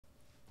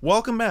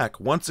Welcome back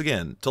once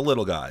again to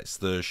Little Guys,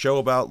 the show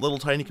about little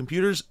tiny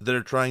computers that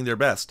are trying their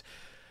best.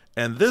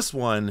 And this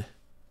one,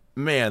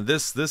 man,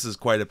 this is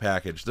quite a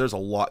package. There's a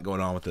lot going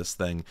on with this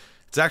thing.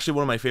 It's actually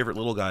one of my favorite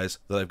little guys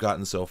that I've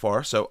gotten so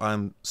far, so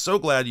I'm so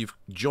glad you've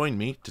joined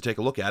me to take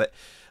a look at it.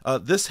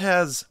 This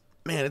has,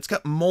 man, it's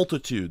got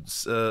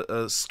multitudes,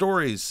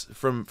 stories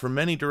from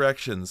many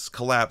directions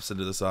collapse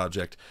into this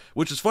object,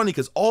 which is funny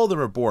because all of them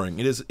are boring.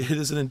 It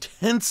is an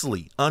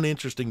intensely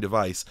uninteresting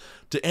device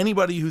to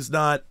anybody who's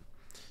not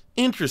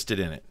interested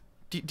in it.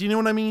 Do you know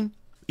what I mean?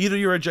 Either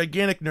you're a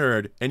gigantic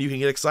nerd and you can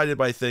get excited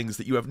by things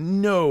that you have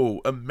no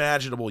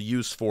imaginable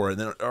use for and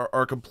that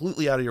are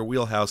completely out of your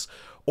wheelhouse,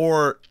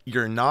 or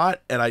you're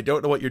not, and I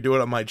don't know what you're doing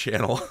on my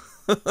channel.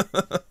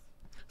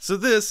 So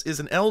this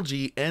is an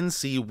LG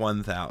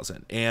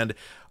NC1000, and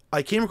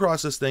I came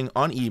across this thing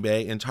on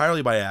eBay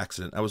entirely by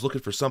accident. I was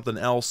looking for something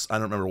else, I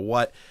don't remember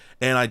what,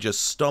 and I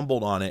just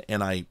stumbled on it,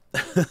 and I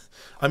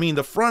mean,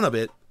 the front of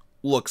it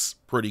looks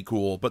pretty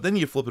cool, but then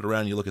you flip it around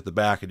and you look at the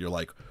back and you're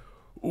like,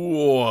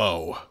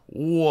 whoa,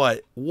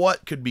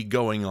 what could be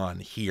going on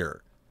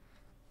here?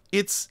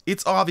 It's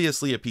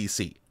obviously a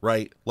PC,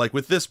 right? Like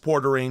with this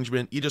port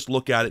arrangement, you just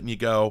look at it and you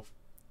go,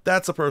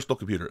 that's a personal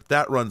computer,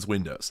 that runs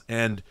Windows.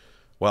 And,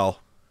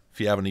 well,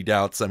 if you have any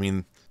doubts, I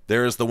mean,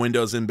 there's the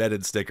Windows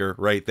embedded sticker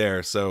right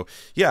there. So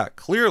yeah,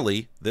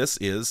 clearly this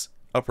is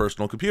a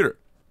personal computer.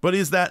 But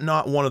is that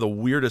not one of the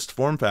weirdest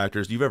form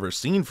factors you've ever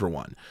seen for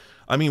one?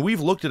 I mean, we've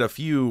looked at a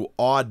few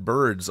odd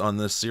birds on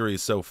this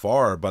series so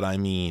far, but I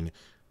mean,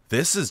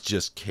 this is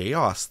just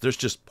chaos. There's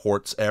just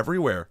ports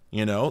everywhere,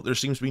 you know? There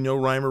seems to be no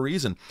rhyme or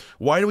reason.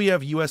 Why do we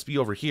have USB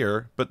over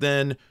here, but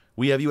then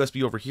we have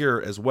USB over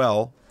here as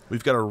well?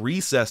 We've got a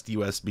recessed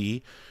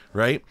USB,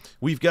 right?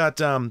 We've got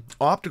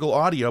optical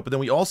audio, but then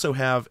we also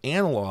have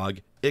analog,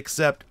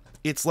 except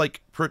it's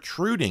like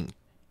protruding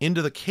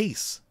into the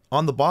case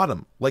on the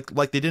bottom, like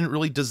they didn't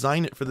really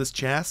design it for this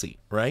chassis,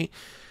 right?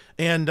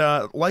 And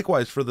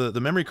likewise for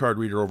the memory card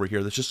reader over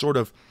here, that's just sort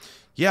of,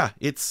 yeah,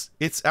 it's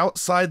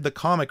outside the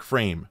comic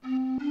frame.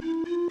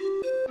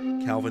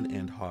 Calvin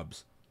and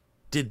Hobbes.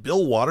 Did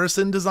Bill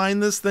Watterson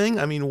design this thing?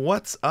 I mean,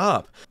 what's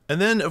up? And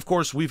then, of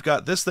course, we've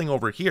got this thing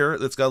over here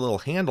that's got a little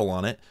handle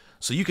on it,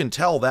 so you can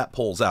tell that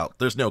pulls out.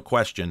 There's no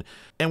question.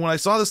 And when I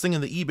saw this thing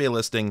in the eBay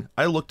listing,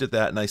 I looked at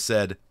that and I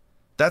said,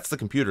 that's the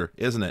computer,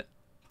 isn't it?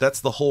 That's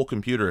the whole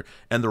computer,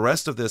 and the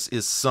rest of this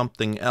is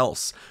something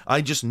else. I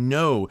just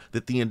know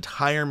that the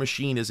entire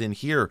machine is in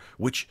here,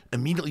 which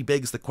immediately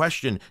begs the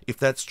question, if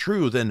that's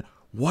true, then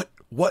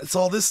what's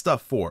all this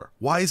stuff for?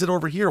 Why is it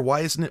over here?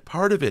 Why isn't it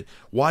part of it?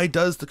 Why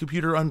does the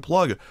computer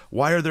unplug?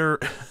 Why are there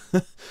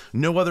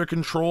no other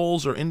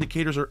controls or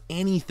indicators or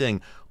anything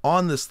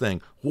on this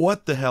thing?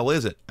 What the hell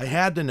is it? I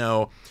had to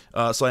know,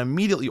 so I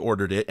immediately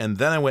ordered it, and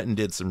then I went and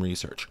did some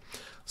research.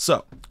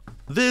 So,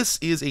 this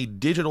is a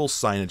digital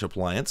signage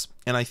appliance,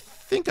 and I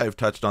think I've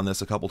touched on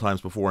this a couple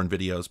times before in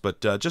videos,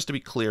 but just to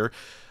be clear,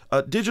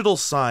 digital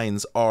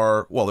signs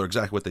are, well, they're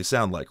exactly what they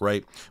sound like,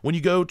 right? When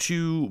you go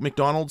to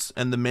McDonald's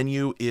and the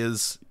menu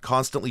is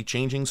constantly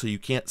changing so you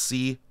can't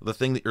see the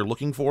thing that you're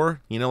looking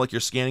for, you know, like you're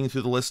scanning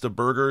through the list of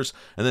burgers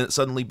and then it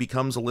suddenly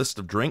becomes a list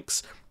of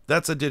drinks,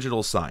 that's a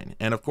digital sign.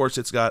 And of course,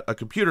 it's got a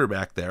computer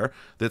back there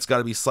that's got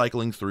to be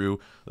cycling through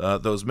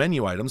those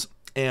menu items.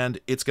 And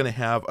it's going to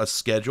have a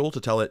schedule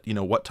to tell it, you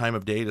know, what time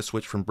of day to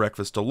switch from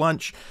breakfast to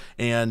lunch.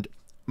 And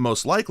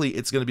most likely,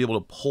 it's going to be able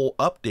to pull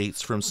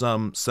updates from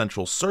some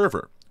central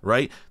server,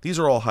 right? These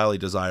are all highly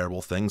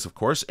desirable things, of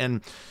course.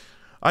 And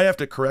I have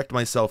to correct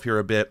myself here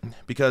a bit,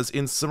 because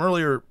in some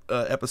earlier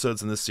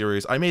episodes in this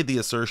series, I made the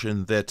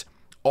assertion that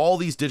all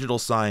these digital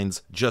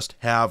signs just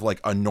have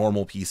like a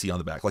normal PC on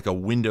the back, like a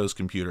Windows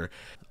computer.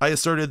 I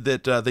asserted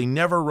that they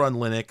never run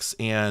Linux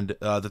and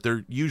that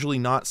they're usually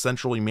not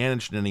centrally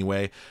managed in any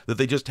way, that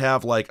they just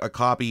have like a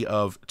copy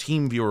of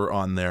TeamViewer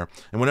on there.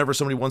 And whenever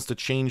somebody wants to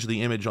change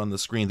the image on the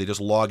screen, they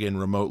just log in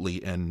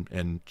remotely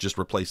and just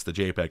replace the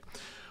JPEG.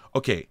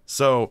 Okay,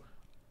 so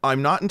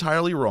I'm not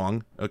entirely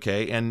wrong,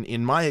 okay? And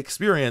in my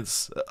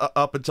experience,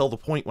 up until the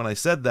point when I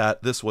said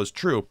that, this was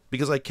true,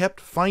 because I kept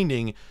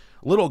finding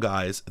little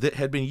guys that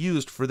had been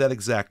used for that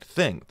exact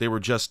thing. They were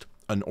just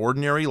an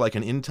ordinary, like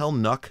an Intel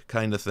NUC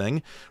kind of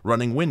thing,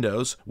 running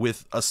Windows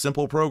with a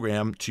simple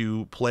program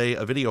to play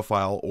a video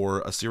file or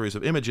a series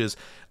of images.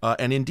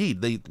 And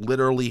indeed, they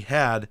literally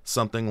had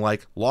something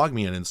like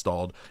LogMeIn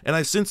installed. And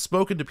I've since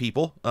spoken to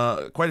people,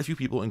 quite a few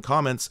people in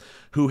comments,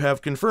 who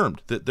have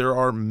confirmed that there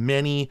are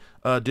many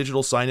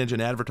digital signage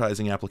and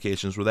advertising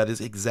applications where that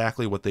is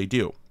exactly what they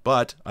do.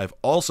 But I've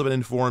also been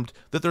informed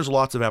that there's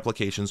lots of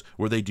applications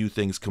where they do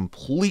things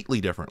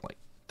completely differently.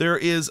 there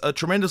is a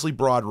tremendously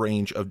broad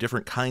range of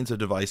different kinds of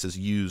devices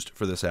used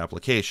for this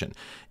application.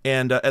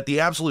 And at the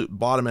absolute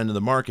bottom end of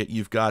the market,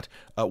 you've got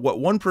what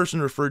one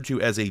person referred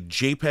to as a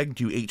JPEG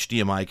to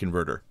HDMI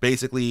converter.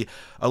 Basically,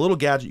 a little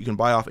gadget you can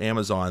buy off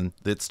Amazon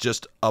that's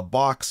just a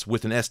box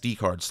with an SD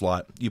card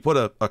slot. You put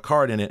a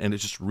card in it and it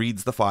just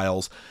reads the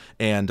files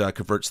and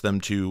converts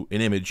them to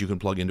an image you can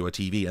plug into a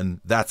TV,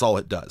 and that's all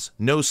it does.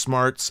 No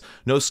smarts,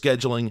 no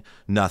scheduling,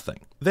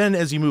 nothing. Then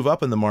as you move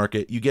up in the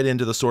market, you get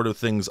into the sort of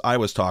things I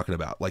was talking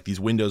about, like these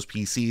Windows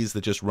PCs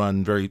that just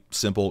run very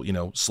simple,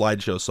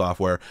 slideshow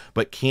software,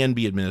 but can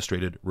be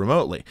administrated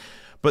remotely.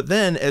 But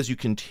then as you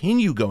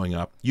continue going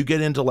up, you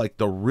get into like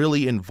the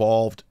really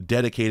involved,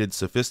 dedicated,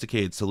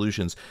 sophisticated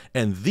solutions,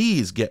 and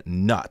these get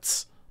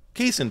nuts.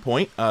 Case in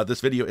point, this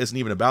video isn't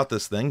even about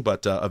this thing,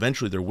 but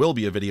eventually there will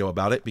be a video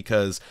about it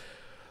because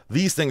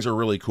these things are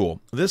really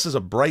cool. This is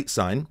a Bright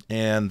Sign,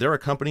 and they're a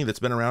company that's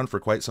been around for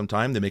quite some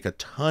time. They make a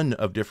ton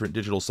of different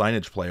digital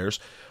signage players.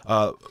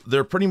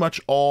 They're pretty much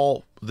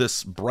all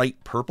this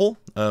bright purple,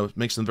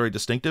 makes them very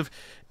distinctive.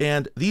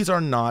 And these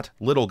are not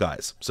little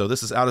guys. So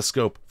this is out of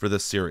scope for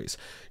this series.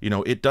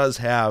 It does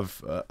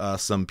have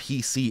some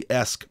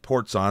PC-esque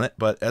ports on it,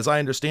 but as I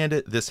understand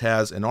it, this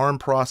has an ARM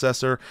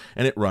processor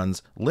and it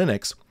runs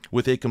Linux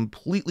with a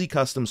completely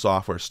custom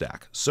software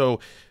stack.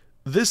 So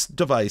this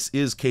device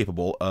is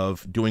capable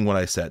of doing what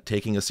I said,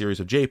 taking a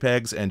series of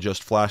JPEGs and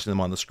just flashing them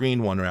on the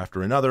screen one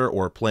after another,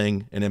 or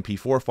playing an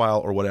MP4 file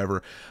or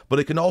whatever, but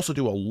it can also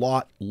do a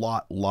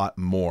lot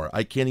more.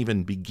 I can't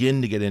even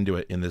begin to get into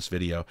it in this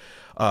video,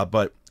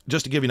 but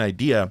just to give you an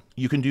idea,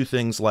 you can do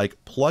things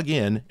like plug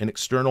in an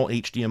external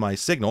HDMI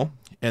signal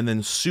and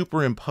then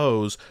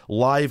superimpose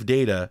live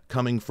data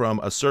coming from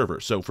a server.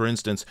 So for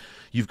instance,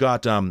 you've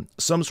got some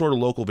sort of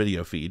local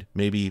video feed,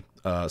 maybe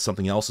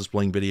something else is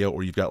playing video,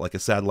 or you've got like a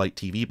satellite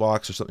TV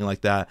box or something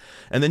like that.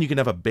 And then you can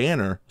have a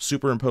banner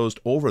superimposed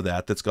over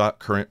that that's got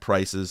current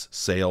prices,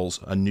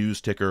 sales, a news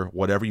ticker,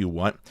 whatever you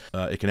want.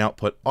 It can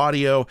output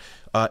audio.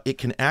 It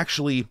can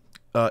actually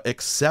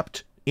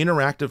accept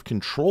interactive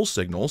control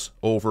signals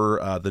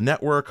over the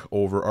network,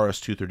 over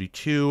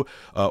RS-232,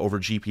 over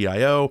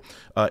GPIO.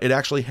 It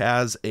actually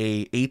has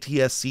a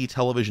ATSC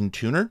television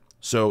tuner.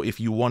 So if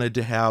you wanted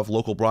to have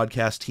local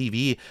broadcast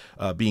TV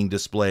being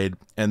displayed,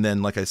 and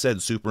then, like I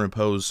said,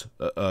 superimpose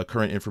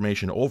current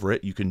information over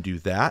it, you can do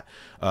that.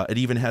 It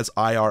even has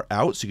IR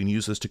out, so you can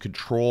use this to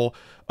control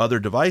other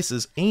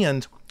devices.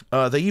 And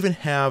they even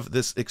have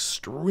this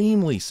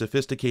extremely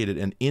sophisticated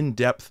and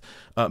in-depth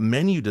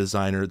menu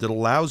designer that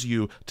allows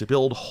you to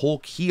build whole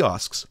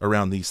kiosks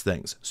around these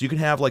things. So you can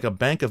have like a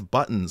bank of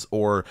buttons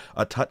or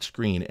a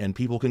touchscreen, and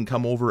people can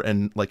come over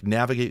and like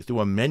navigate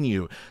through a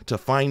menu to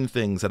find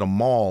things at a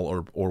mall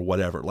or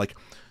whatever. Like,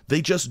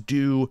 they just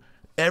do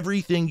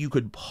everything you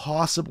could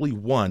possibly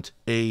want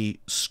a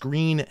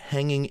screen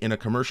hanging in a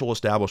commercial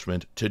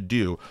establishment to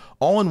do,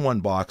 all in one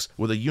box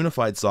with a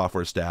unified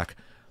software stack.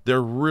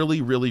 They're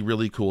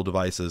really cool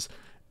devices,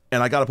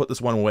 and I got to put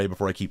this one away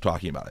before I keep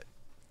talking about it.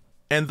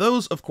 And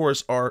those, of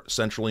course, are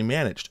centrally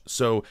managed.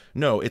 So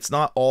no, it's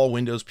not all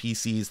Windows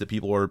PCs that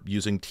people are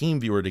using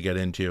TeamViewer to get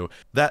into.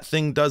 That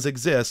thing does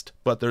exist,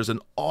 but there's an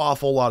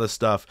awful lot of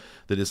stuff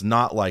that is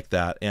not like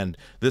that, and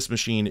this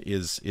machine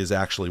is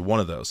actually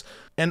one of those.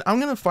 And I'm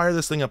going to fire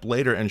this thing up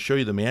later and show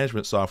you the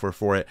management software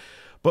for it.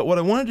 But what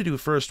I wanted to do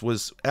first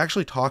was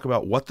actually talk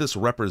about what this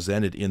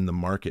represented in the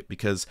market,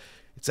 because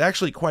it's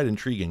actually quite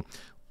intriguing.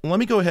 Let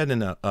me go ahead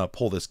and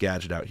pull this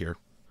gadget out here.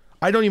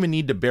 I don't even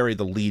need to bury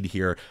the lead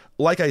here.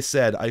 Like I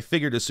said, I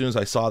figured as soon as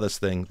I saw this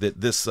thing that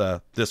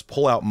this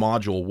pull-out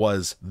module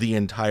was the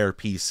entire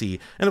PC.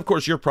 And of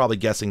course, you're probably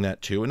guessing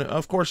that too. And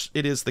of course,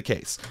 it is the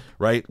case,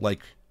 right?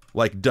 Like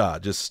duh,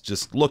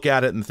 just look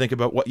at it and think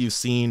about what you've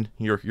seen,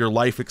 your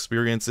life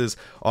experiences.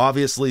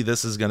 Obviously,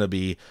 this is going to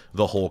be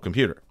the whole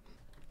computer.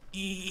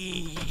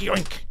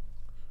 Yoink.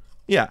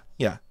 Yeah,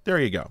 there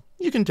you go.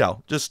 You can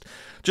tell, just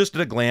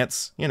at a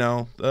glance,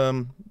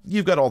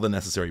 you've got all the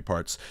necessary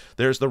parts.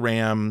 There's the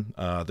RAM,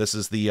 this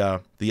is the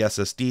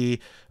SSD,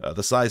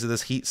 the size of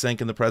this heat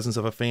sink in the presence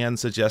of a fan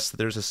suggests that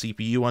there's a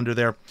CPU under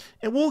there,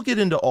 and we'll get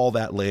into all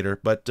that later,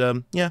 but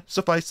yeah,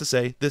 suffice to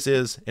say, this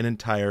is an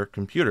entire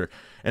computer,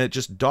 and it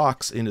just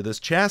docks into this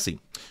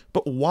chassis.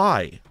 But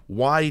why?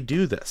 Why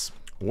do this?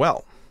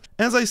 Well,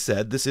 as I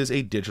said, this is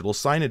a digital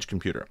signage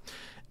computer.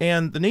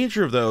 And the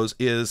nature of those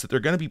is that they're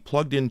going to be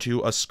plugged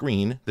into a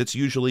screen that's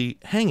usually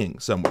hanging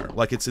somewhere,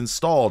 like it's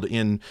installed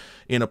in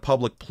a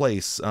public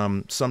place,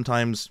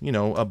 sometimes,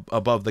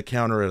 above the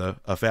counter at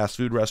a fast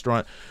food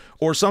restaurant,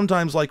 or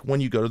sometimes like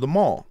when you go to the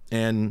mall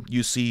and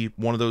you see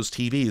one of those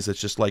TVs that's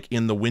just like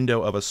in the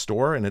window of a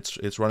store and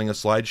it's running a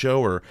slideshow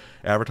or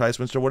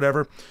advertisements or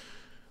whatever.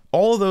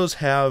 All of those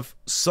have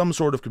some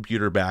sort of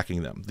computer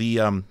backing them.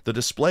 The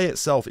display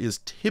itself is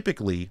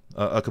typically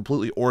a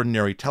completely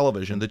ordinary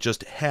television that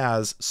just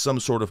has some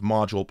sort of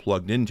module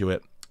plugged into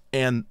it.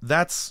 And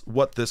that's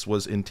what this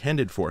was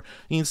intended for.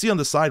 You can see on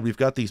the side, we've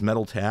got these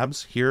metal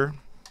tabs here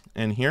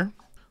and here.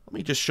 Let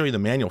me just show you the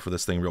manual for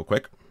this thing real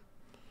quick.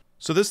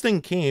 So this thing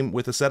came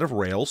with a set of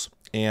rails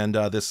and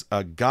this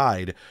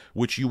guide,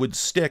 which you would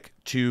stick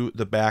to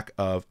the back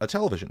of a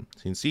television.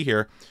 So you can see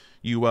here,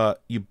 you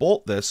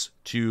bolt this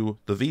to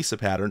the VESA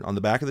pattern on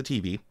the back of the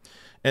TV,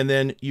 and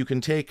then you can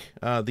take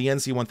the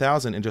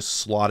NC1000 and just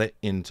slot it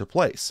into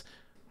place.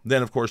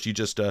 Then, of course, you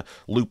just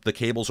loop the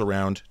cables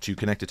around to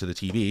connect it to the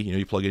TV.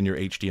 You plug in your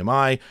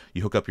HDMI,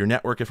 you hook up your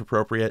network if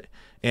appropriate,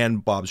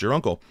 and Bob's your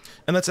uncle.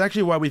 And that's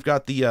actually why we've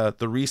got the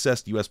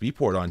recessed USB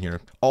port on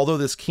here. Although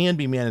this can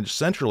be managed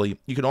centrally,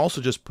 you can also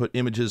just put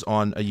images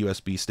on a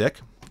USB stick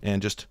and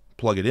just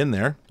plug it in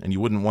there, and you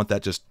wouldn't want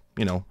that just,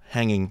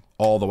 hanging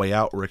all the way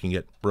out where it can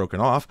get broken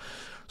off.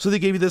 So they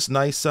gave you this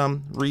nice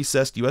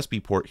recessed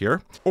USB port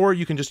here, or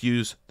you can just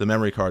use the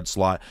memory card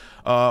slot,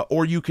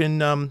 or you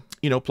can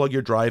plug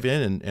your drive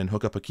in and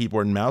hook up a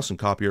keyboard and mouse and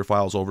copy your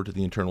files over to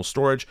the internal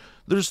storage.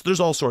 There's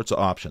all sorts of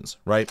options,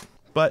 right?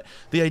 But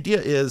the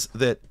idea is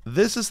that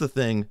this is the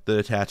thing that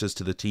attaches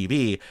to the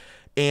TV.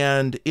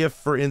 And if,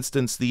 for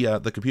instance,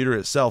 the computer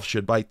itself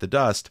should bite the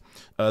dust,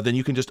 then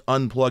you can just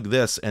unplug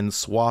this and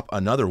swap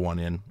another one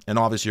in. And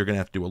obviously, you're going to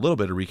have to do a little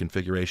bit of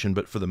reconfiguration,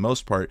 but for the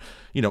most part,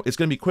 it's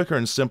going to be quicker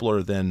and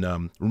simpler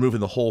than removing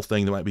the whole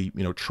thing that might be,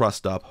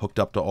 trussed up, hooked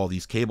up to all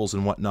these cables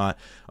and whatnot.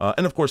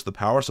 And of course, the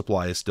power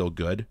supply is still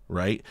good,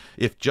 right?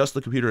 If just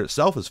the computer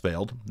itself has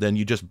failed, then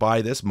you just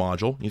buy this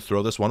module, you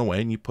throw this one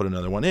away, and you put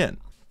another one in.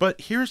 But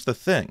here's the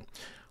thing.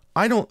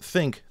 I don't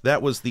think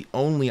that was the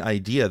only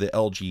idea that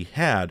LG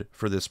had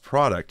for this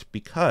product,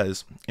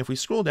 because if we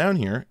scroll down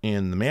here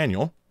in the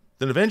manual,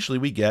 then eventually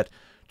we get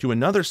to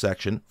another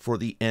section for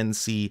the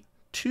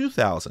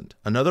NC1000,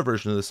 another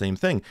version of the same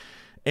thing.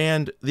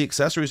 And the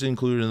accessories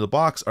included in the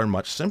box are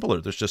much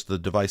simpler. There's just the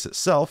device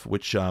itself,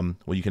 which well,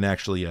 you can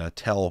actually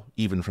tell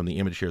even from the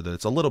image here that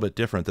it's a little bit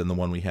different than the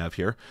one we have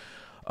here,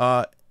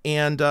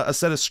 and a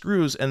set of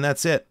screws, and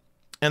that's it.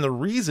 And the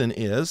reason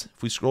is,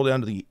 if we scroll down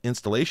to the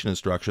installation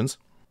instructions,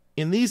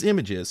 in these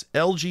images,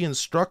 LG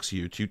instructs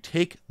you to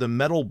take the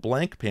metal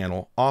blank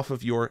panel off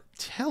of your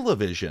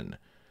television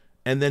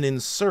and then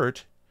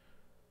insert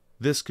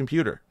this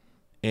computer.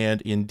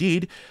 And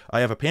indeed,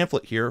 I have a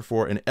pamphlet here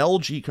for an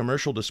LG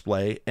commercial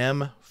display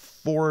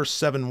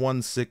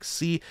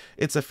M4716C.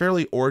 It's a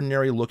fairly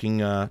ordinary looking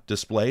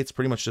display. It's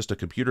pretty much just a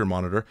computer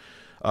monitor.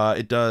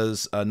 It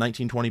does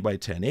 1920 by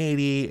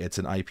 1080. It's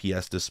an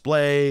IPS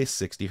display,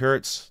 60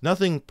 hertz.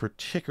 Nothing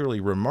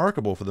particularly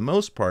remarkable for the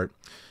most part,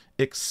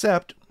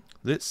 except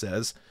that it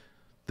says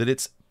that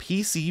it's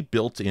PC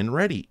built-in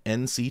ready,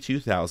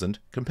 NC2000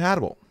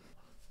 compatible.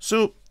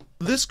 So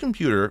this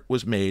computer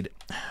was made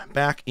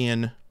back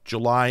in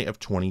July of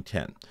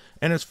 2010.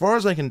 And as far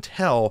as I can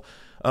tell,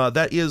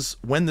 that is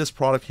when this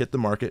product hit the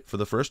market for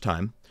the first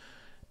time.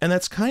 And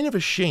that's kind of a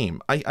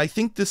shame. I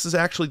think this is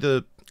actually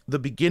the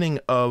beginning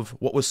of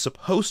what was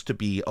supposed to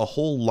be a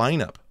whole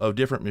lineup of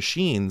different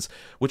machines,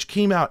 which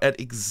came out at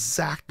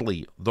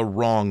exactly the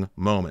wrong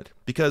moment.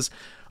 Because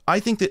I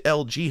think that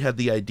LG had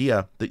the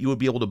idea that you would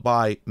be able to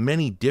buy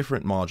many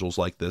different modules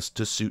like this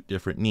to suit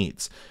different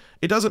needs.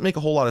 It doesn't make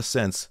a whole lot of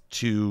sense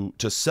to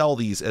sell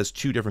these as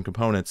two different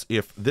components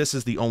if this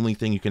is the only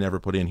thing you can ever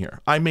put in here.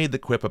 I made the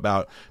quip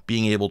about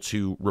being able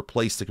to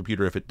replace the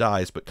computer if it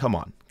dies, but come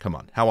on.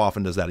 How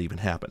often does that even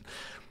happen?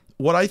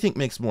 What I think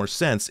makes more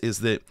sense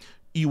is that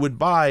you would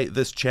buy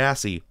this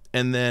chassis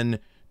and then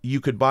you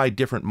could buy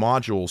different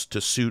modules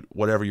to suit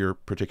whatever your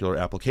particular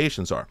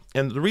applications are.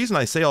 And the reason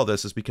I say all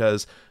this is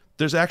because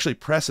there's actually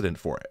precedent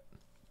for it.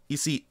 You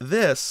see,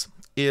 this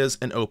is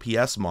an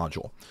OPS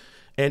module,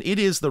 and it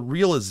is the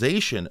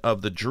realization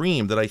of the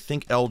dream that I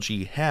think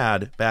LG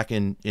had back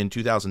in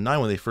 2009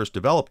 when they first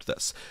developed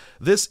this.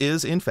 This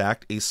is, in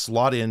fact, a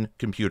slot-in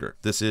computer.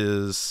 This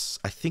is,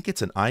 I think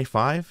it's an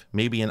i5,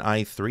 maybe an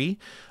i3.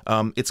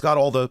 It's got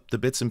all the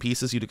bits and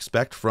pieces you'd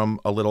expect from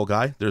a little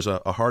guy. There's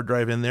a hard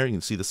drive in there. You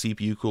can see the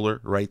CPU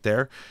cooler right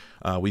there.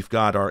 We've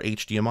got our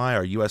HDMI,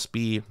 our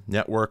USB,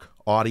 network,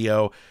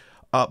 audio.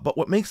 But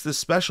what makes this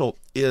special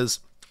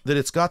is that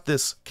it's got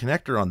this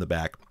connector on the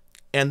back,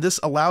 and this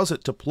allows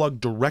it to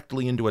plug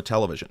directly into a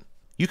television.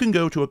 You can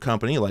go to a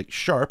company like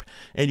Sharp,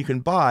 and you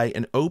can buy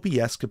an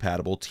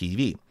OPS-compatible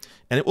TV,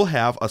 and it will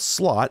have a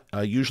slot,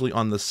 usually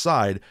on the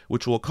side,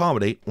 which will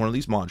accommodate one of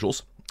these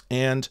modules,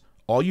 and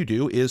all you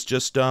do is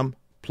just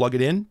plug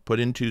it in, put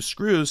in 2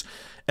 screws,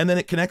 and then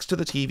it connects to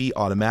the TV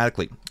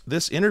automatically.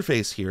 This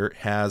interface here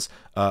has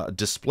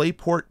display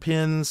port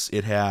pins.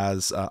 It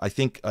has, I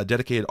think,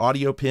 dedicated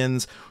audio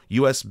pins,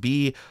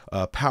 USB,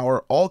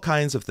 power, all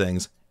kinds of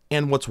things.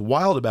 And what's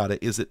wild about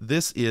it is that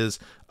this is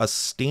a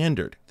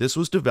standard. This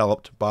was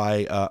developed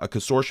by a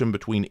consortium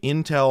between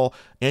Intel,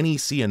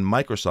 NEC, and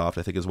Microsoft,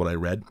 I think is what I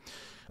read.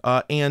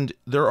 And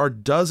there are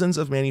dozens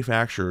of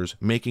manufacturers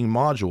making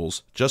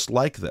modules just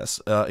like this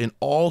in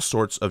all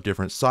sorts of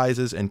different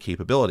sizes and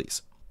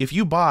capabilities. If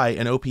you buy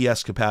an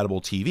OPS-compatible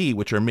TV,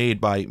 which are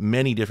made by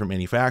many different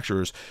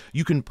manufacturers,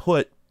 you can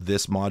put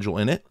this module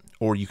in it,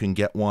 or you can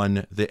get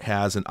one that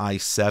has an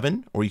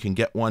i7, or you can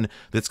get one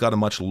that's got a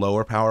much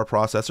lower power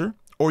processor,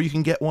 Or you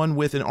can get one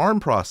with an ARM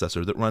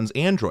processor that runs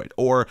Android,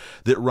 or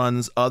that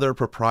runs other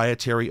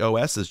proprietary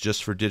OSs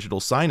just for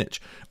digital signage.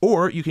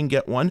 Or you can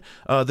get one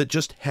that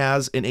just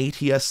has an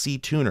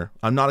ATSC tuner.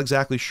 I'm not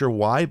exactly sure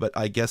why, but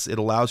I guess it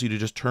allows you to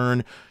just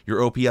turn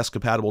your OPS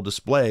compatible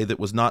display that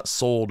was not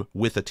sold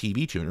with a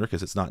TV tuner,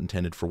 because it's not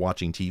intended for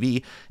watching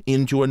TV,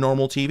 into a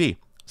normal TV.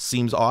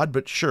 Seems odd,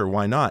 but sure,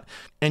 why not?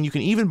 And you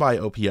can even buy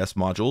OPS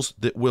modules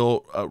that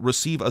will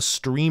receive a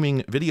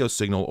streaming video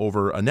signal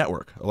over a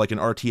network, like an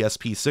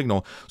RTSP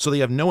signal, so they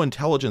have no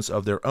intelligence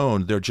of their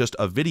own, they're just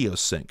a video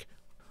sync.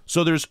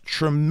 So there's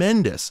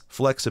tremendous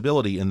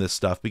flexibility in this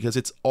stuff because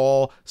it's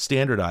all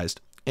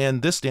standardized,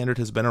 and this standard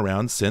has been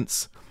around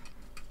since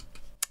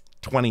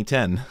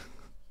 2010.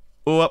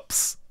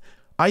 Oops.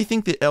 I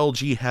think that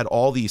LG had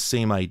all these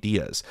same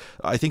ideas.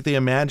 I think they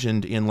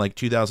imagined in like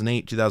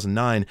 2008,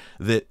 2009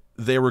 that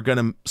they were going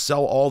to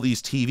sell all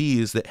these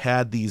TVs that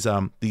had these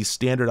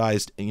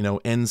standardized,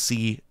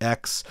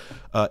 NCX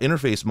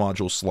interface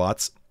module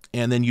slots,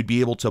 and then you'd be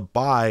able to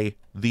buy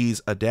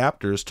these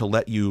adapters to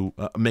let you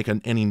make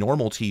any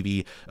normal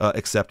TV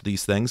accept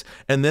these things,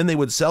 and then they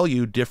would sell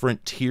you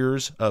different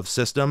tiers of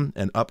system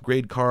and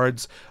upgrade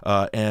cards,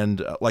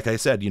 and like I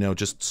said,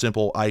 just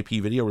simple IP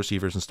video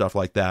receivers and stuff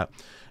like that.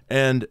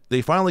 And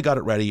they finally got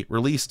it ready,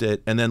 released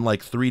it, and then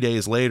like 3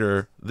 days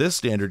later, this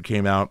standard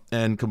came out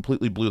and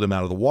completely blew them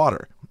out of the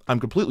water.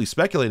 I'm completely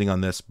speculating on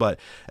this, but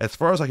as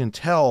far as I can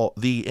tell,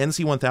 the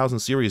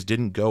NC1000 series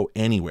didn't go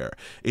anywhere.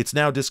 It's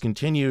now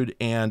discontinued,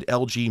 and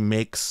LG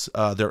makes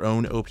their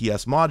own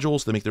OPS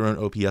modules. They make their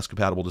own OPS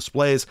compatible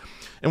displays.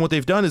 And what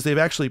they've done is they've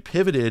actually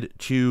pivoted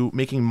to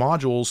making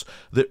modules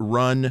that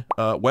run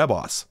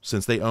WebOS,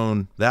 since they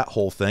own that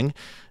whole thing.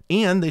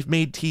 And they've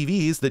made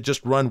TVs that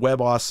just run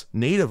WebOS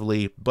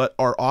natively, but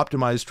are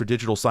optimized for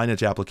digital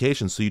signage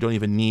applications, so you don't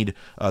even need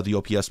the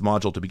OPS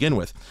module to begin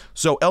with.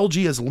 So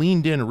LG has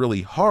leaned in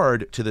really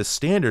hard to this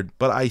standard,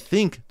 but I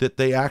think that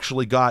they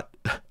actually got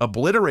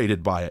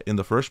obliterated by it in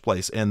the first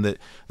place, and that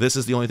this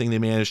is the only thing they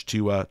managed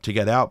to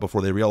get out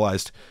before they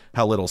realized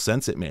how little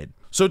sense it made.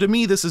 So to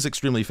me, this is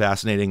extremely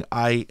fascinating.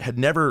 I had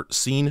never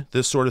seen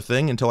this sort of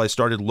thing until I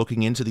started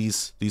looking into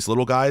these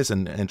little guys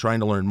and trying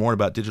to learn more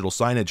about digital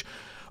signage.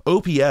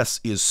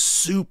 OPS is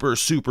super,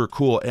 super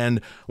cool,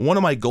 and one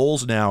of my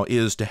goals now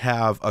is to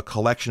have a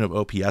collection of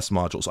OPS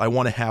modules. I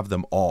want to have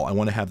them all. I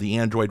want to have the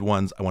Android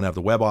ones, I want to have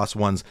the WebOS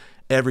ones,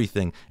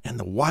 everything. And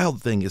the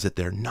wild thing is that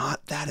they're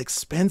not that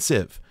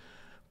expensive,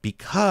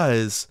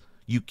 because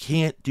you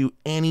can't do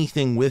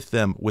anything with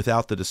them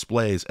without the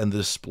displays, and the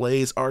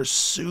displays are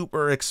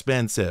super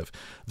expensive.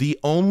 The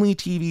only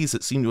TVs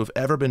that seem to have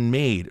ever been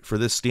made for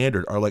this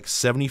standard are like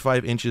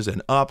 75 inches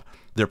and up.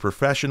 They're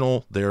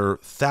professional. They're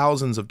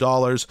thousands of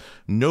dollars.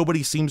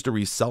 Nobody seems to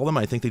resell them.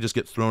 I think they just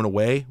get thrown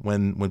away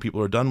when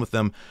people are done with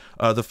them.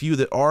 The few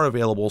that are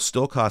available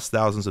still cost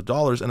thousands of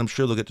dollars, and I'm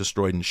sure they'll get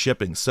destroyed in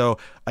shipping. So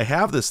I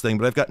have this thing,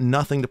 but I've got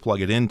nothing to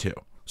plug it into.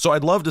 So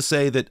I'd love to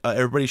say that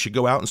everybody should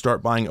go out and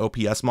start buying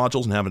OPS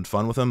modules and having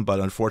fun with them, but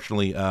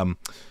unfortunately,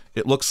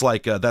 it looks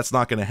like that's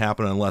not going to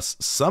happen unless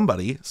some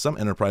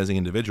enterprising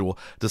individual,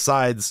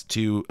 decides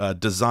to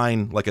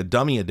design like a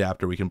dummy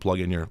adapter we can plug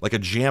in here, like a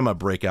JAMA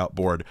breakout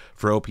board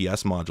for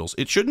OPS modules.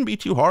 It shouldn't be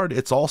too hard.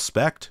 It's all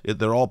spec'd.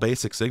 They're all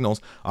basic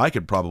signals. I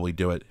could probably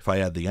do it if I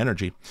had the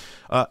energy.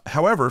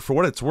 However, for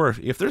what it's worth,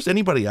 if there's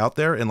anybody out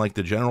there in like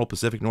the general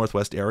Pacific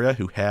Northwest area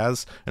who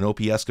has an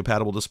OPS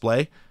compatible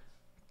display,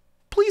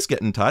 please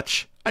get in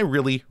touch. I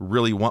really,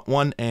 really want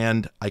one,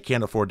 and I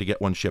can't afford to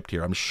get one shipped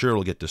here. I'm sure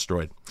it'll get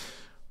destroyed.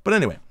 But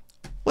anyway,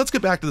 let's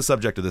get back to the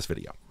subject of this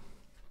video.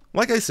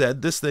 Like I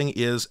said, this thing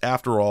is,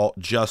 after all,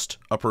 just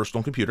a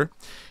personal computer,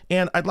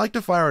 and I'd like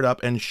to fire it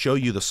up and show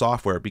you the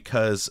software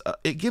because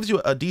it gives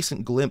you a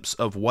decent glimpse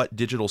of what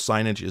digital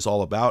signage is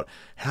all about.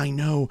 And I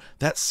know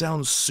that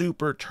sounds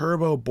super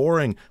turbo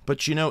boring,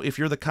 but if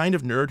you're the kind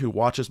of nerd who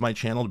watches my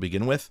channel to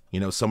begin with,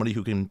 somebody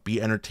who can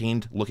be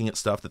entertained looking at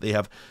stuff that they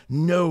have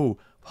no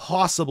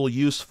possible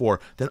use for,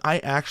 then I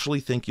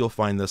actually think you'll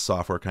find this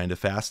software kind of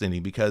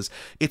fascinating, because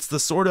it's the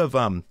sort of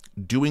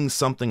doing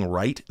something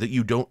right that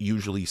you don't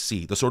usually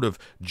see, the sort of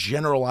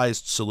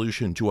generalized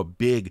solution to a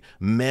big,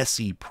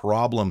 messy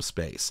problem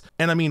space.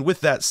 And I mean,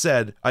 with that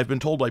said, I've been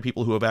told by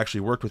people who have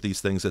actually worked with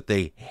these things that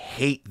they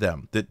hate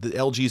them, that the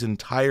LG's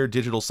entire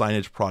digital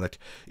signage product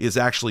is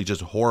actually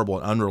just horrible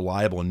and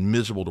unreliable and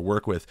miserable to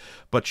work with.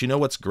 But you know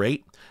what's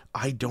great?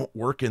 I don't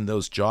work in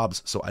those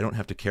jobs, so I don't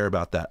have to care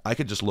about that. I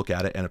could just look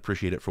at it and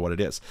appreciate it for what it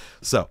is.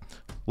 So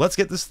let's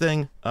get this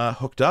thing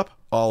hooked up.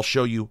 I'll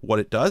show you what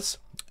it does.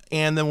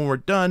 And then when we're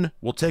done,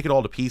 we'll take it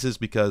all to pieces,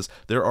 because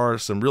there are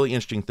some really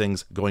interesting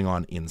things going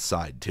on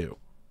inside too.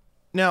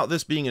 Now,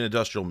 this being an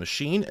industrial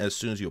machine, as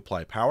soon as you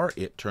apply power,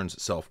 it turns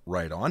itself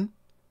right on.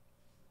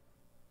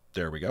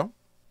 There we go.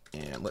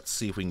 And let's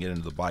see if we can get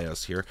into the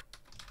BIOS here.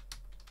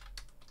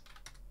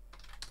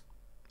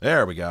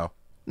 There we go.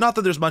 Not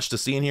that there's much to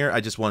see in here, I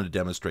just wanted to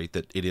demonstrate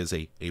that it is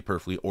a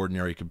perfectly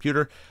ordinary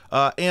computer.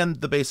 And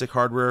the basic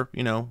hardware,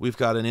 we've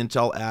got an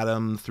Intel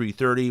Atom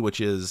 330,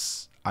 which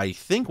is, I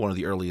think, one of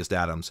the earliest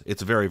Atoms.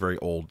 It's very, very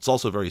old. It's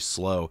also very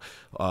slow.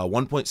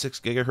 1.6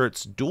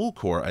 gigahertz dual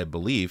core, I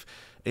believe.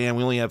 And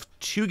we only have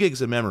 2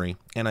 gigs of memory.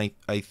 And I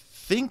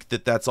think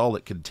that that's all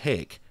it could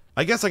take.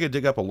 I guess I could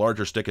dig up a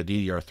larger stick of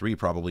DDR3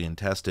 probably and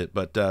test it.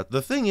 But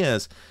the thing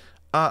is,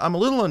 I'm a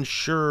little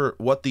unsure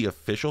what the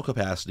official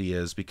capacity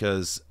is,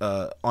 because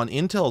on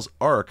Intel's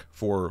ARC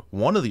for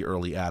one of the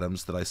early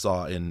Atoms that I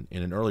saw in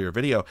an earlier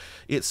video,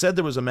 it said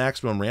there was a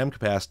maximum RAM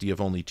capacity of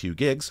only 2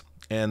 gigs.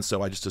 And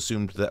so I just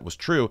assumed that was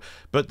true.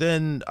 But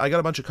then I got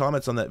a bunch of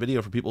comments on that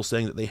video from people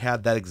saying that they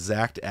had that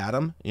exact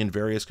Atom in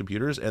various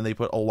computers and they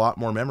put a lot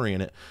more memory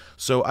in it.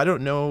 So I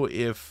don't know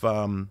if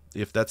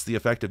that's the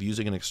effect of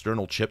using an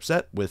external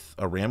chipset with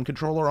a RAM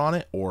controller on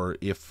it, or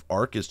if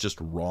ARC is just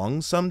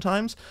wrong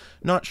sometimes.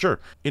 Not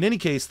sure. In any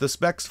case, the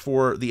specs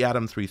for the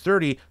Atom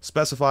 330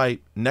 specify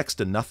next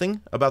to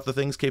nothing about the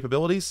thing's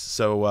capabilities,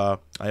 so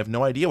I have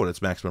no idea what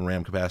its maximum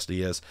RAM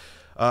capacity is.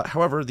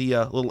 However, the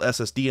little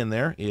SSD in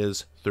there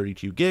is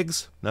 32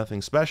 gigs,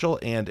 nothing special,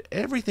 and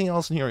everything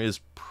else in here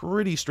is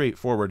pretty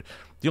straightforward.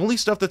 The only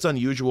stuff that's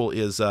unusual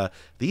is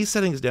these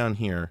settings down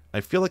here.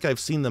 I feel like I've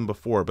seen them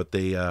before, but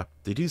they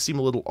do seem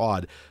a little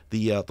odd.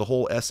 The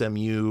whole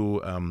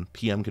SMU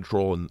PM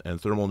control and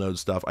thermal node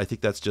stuff, I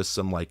think that's just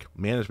some like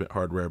management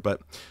hardware.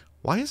 But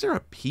why is there a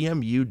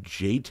PMU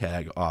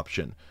JTAG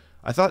option?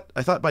 I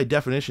thought by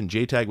definition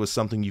JTAG was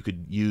something you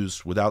could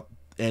use without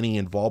any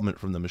involvement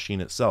from the machine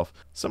itself.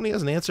 Somebody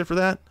has an answer for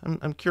that?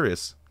 I'm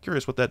curious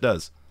what that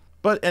does.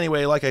 But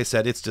anyway, like I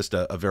said, it's just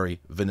a very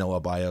vanilla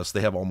BIOS.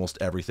 They have almost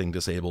everything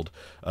disabled.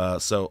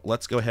 So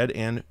let's go ahead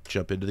and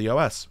jump into the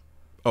OS.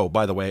 Oh,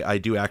 by the way, I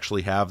do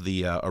actually have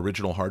the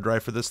original hard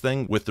drive for this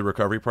thing with the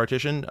recovery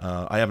partition.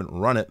 I haven't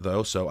run it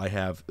though, so I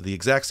have the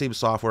exact same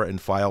software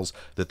and files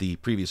that the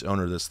previous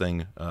owner of this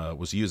thing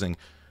was using,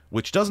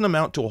 which doesn't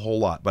amount to a whole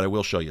lot, but I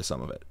will show you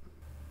some of it.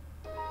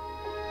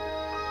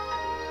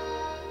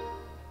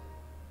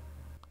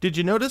 Did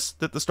you notice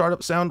that the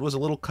startup sound was a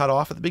little cut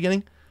off at the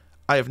beginning?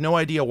 I have no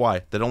idea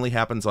why. That only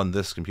happens on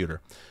this computer.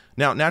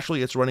 Now,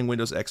 naturally, it's running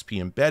Windows XP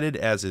embedded,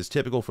 as is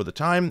typical for the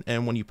time,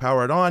 and when you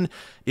power it on,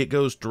 it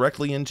goes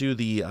directly into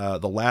the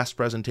last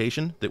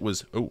presentation that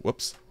was... Oh,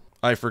 whoops.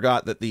 I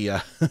forgot that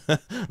the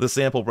the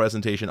sample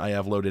presentation I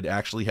have loaded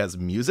actually has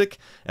music,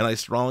 and I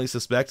strongly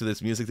suspect that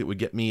it's music that would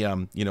get me,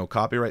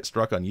 copyright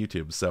struck on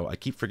YouTube, so I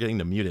keep forgetting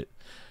to mute it.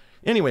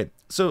 Anyway,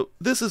 so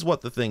this is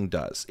what the thing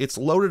does. It's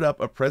loaded up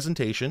a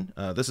presentation.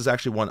 This is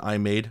actually one I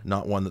made,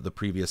 not one that the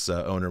previous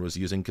owner was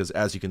using, because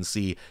as you can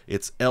see,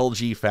 it's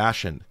LG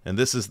fashion, and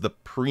this is the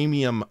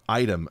premium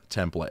item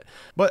template.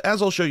 But as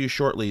I'll show you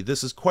shortly,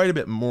 this is quite a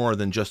bit more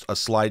than just a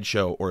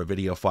slideshow or a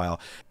video file.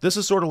 This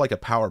is sort of like a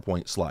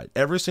PowerPoint slide.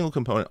 Every single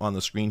component on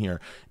the screen here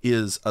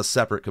is a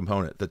separate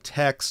component. The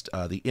text,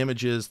 the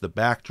images, the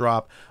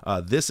backdrop.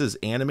 This is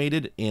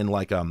animated in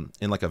like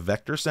a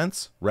vector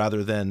sense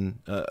rather than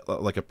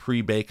like a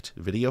pre-baked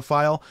video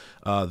file.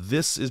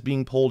 This is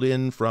being pulled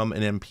in from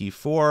an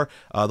MP4.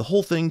 The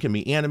whole thing can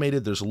be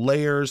animated. There's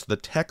layers. The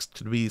text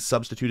can be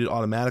substituted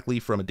automatically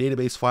from a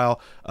database file.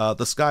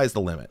 The sky's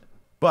the limit.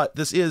 But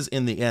this is,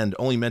 in the end,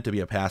 only meant to be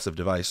a passive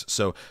device.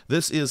 So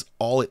this is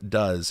all it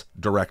does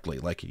directly.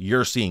 Like,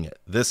 you're seeing it.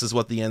 This is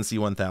what the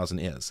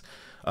NC1000 is.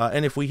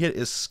 And if we hit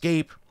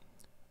escape,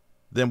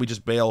 then we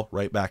just bail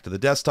right back to the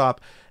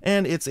desktop,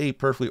 and it's a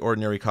perfectly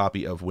ordinary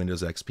copy of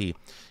Windows XP.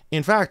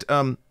 In fact,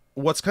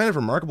 what's kind of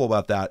remarkable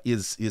about that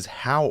is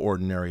how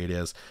ordinary it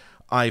is.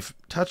 I've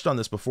touched on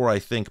this before, I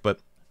think, but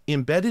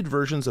embedded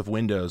versions of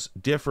Windows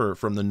differ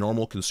from the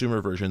normal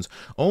consumer versions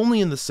only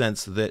in the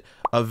sense that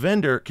a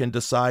vendor can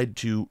decide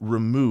to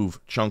remove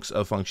chunks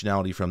of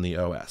functionality from the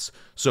OS.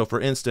 So for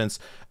instance,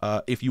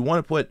 if you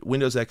want to put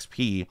Windows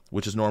XP,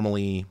 which is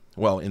normally,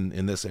 well,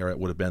 in this era, it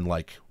would have been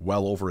like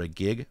well over a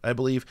gig, I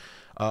believe,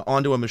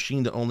 onto a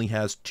machine that only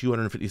has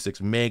 256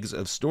 megs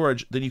of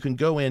storage, then you can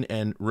go in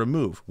and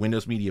remove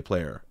Windows Media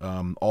Player,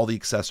 all the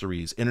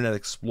accessories, Internet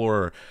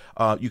Explorer.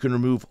 You can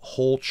remove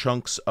whole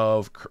chunks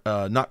of,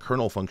 not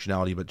kernel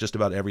functionality, but just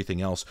about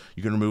everything else.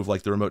 You can remove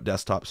like the remote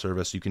desktop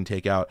service. You can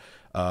take out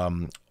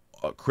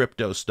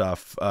crypto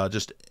stuff,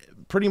 just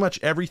pretty much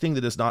everything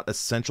that is not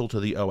essential to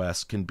the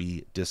OS can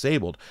be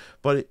disabled.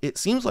 But it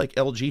seems like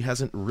LG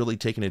hasn't really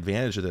taken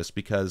advantage of this,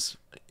 because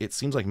it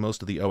seems like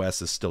most of the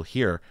OS is still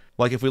here.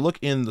 Like if we look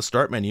in the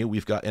start menu,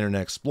 we've got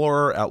Internet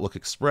Explorer, Outlook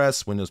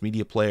Express, Windows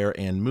Media Player,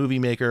 and Movie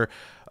Maker.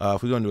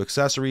 If we go into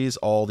accessories,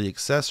 all the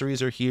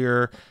accessories are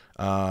here.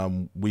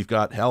 We've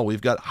got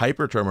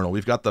Hyper Terminal.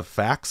 We've got the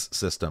fax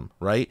system,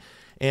 right?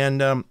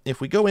 And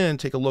if we go in and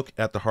take a look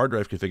at the hard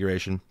drive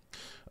configuration,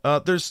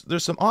 there's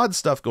some odd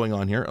stuff going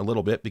on here a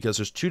little bit, because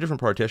there's two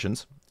different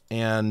partitions,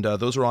 and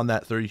those are on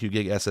that 32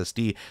 gig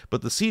SSD,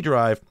 but the C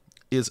drive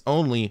is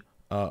only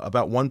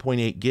about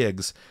 1.8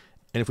 gigs.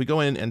 And if we go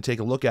in and take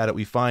a look at it,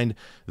 we find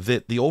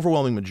that the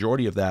overwhelming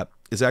majority of that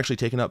is actually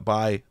taken up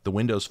by the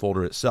Windows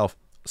folder itself.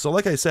 So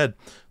like I said,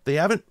 they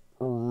haven't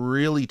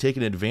really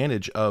taken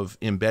advantage of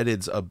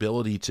embedded's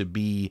ability to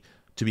be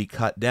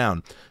cut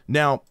down.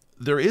 Now,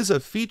 there is a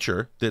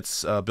feature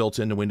that's built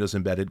into Windows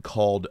Embedded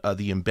called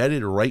the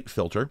embedded write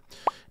filter.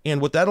 And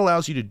what that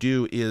allows you to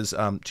do is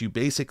to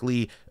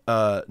basically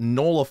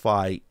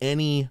nullify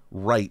any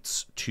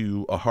writes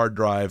to a hard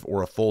drive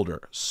or a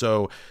folder.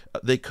 So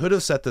they could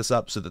have set this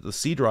up so that the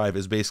C drive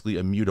is basically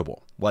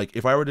immutable. Like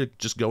if I were to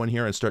just go in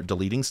here and start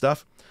deleting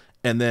stuff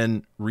and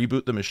then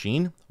reboot the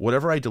machine,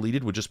 whatever I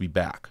deleted would just be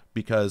back,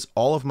 because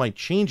all of my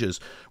changes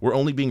were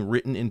only being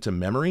written into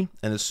memory,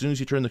 and as soon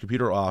as you turn the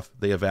computer off,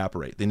 they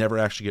evaporate. They never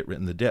actually get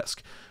written to the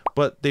disk.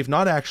 But they've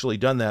not actually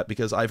done that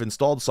because I've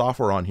installed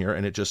software on here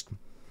and it just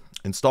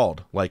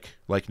installed like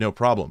no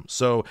problem.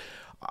 So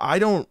I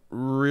don't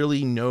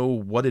really know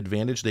what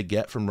advantage they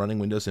get from running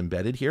Windows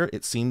Embedded here.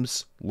 It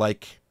seems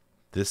like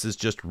this is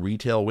just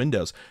retail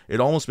Windows.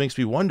 It almost makes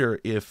me wonder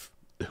if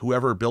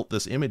whoever built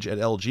this image at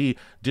LG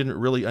didn't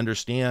really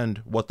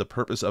understand what the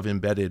purpose of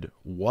embedded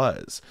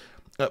was.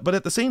 But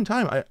at the same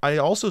time, I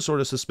also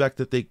sort of suspect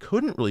that they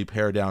couldn't really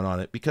pare down on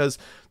it because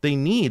they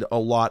need a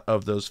lot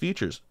of those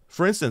features.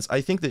 For instance, I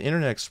think the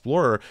Internet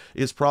Explorer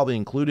is probably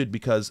included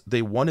because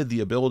they wanted the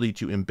ability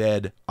to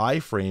embed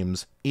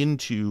iframes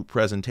into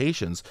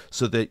presentations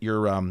so that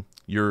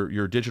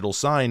your digital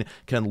sign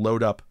can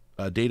load up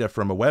data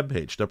from a web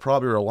page. They're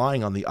probably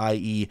relying on the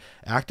IE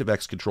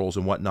ActiveX controls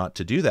and whatnot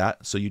to do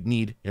that. So you'd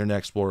need Internet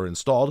Explorer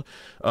installed.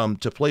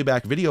 To play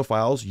back video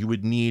files, you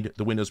would need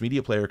the Windows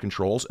Media Player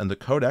controls and the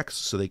codecs,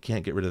 so they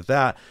can't get rid of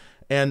that.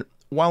 And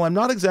while I'm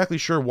not exactly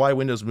sure why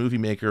Windows Movie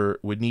Maker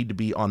would need to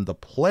be on the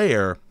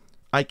player,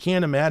 I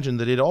can imagine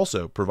that it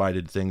also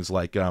provided things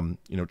like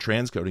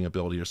transcoding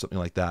ability or something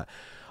like that.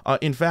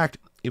 In fact,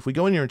 if we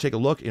go in here and take a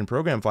look in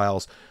program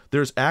files,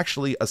 there's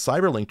actually a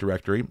cyberlink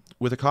directory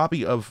with a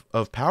copy of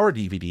Power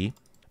DVD,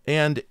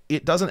 and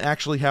it doesn't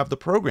actually have the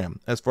program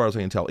as far as I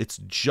can tell. It's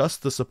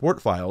just the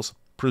support files,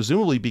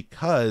 presumably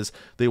because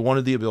they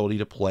wanted the ability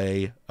to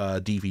play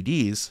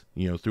DVDs,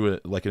 through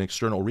like an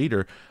external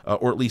reader,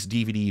 or at least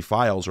DVD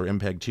files or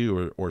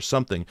MPEG-2 or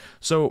something.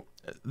 So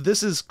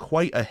this is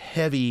quite a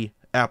heavy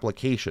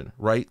application,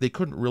 right? They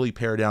couldn't really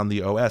pare down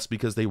the OS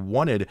because they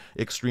wanted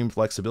extreme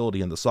flexibility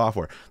in the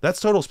software.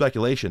 That's total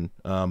speculation,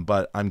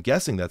 but I'm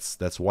guessing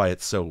that's why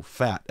it's so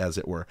fat, as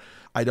it were.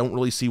 I don't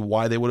really see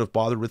why they would have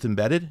bothered with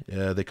embedded.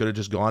 They could have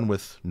just gone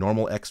with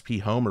normal XP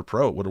Home or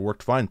Pro. It would have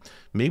worked fine.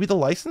 Maybe the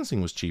licensing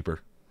was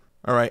cheaper.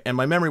 All right, and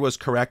my memory was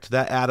correct.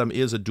 That Atom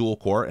is a dual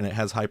core, and it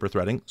has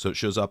hyperthreading, so it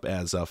shows up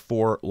as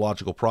 4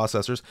 logical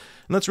processors.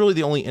 And that's really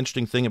the only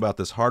interesting thing about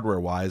this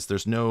hardware-wise.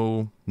 There's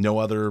no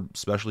other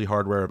specialty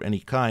hardware of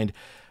any kind.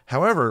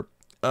 However,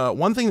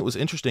 one thing that was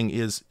interesting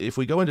is if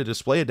we go into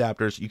display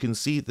adapters, you can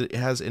see that it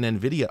has an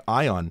NVIDIA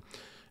Ion.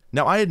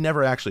 Now, I had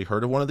never actually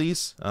heard of one of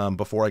these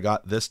before I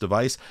got this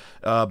device,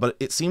 but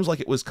it seems like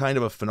it was kind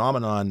of a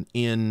phenomenon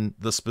in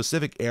the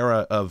specific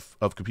era of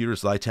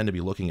computers that I tend to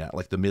be looking at,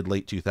 like the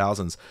mid-late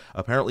 2000s.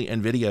 Apparently,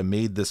 NVIDIA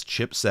made this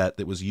chipset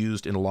that was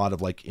used in a lot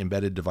of like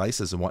embedded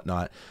devices and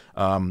whatnot,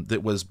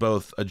 that was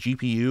both a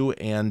GPU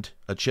and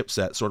a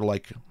chipset, sort of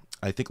like,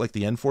 I think like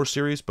the N4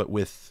 series, but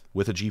with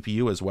a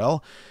GPU as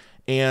well.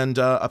 And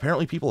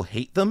apparently people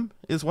hate them,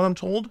 is what I'm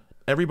told.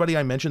 Everybody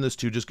I mention this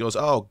to just goes,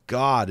 oh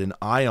God, an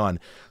Ion.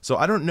 So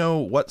I don't know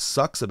what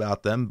sucks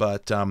about them,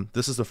 but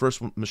this is the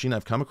first machine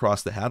I've come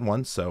across that had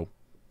one, so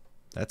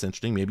that's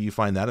interesting. Maybe you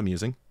find that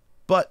amusing.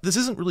 But this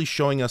isn't really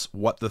showing us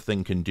what the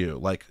thing can do.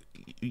 Like,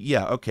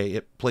 yeah, okay,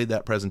 it played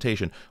that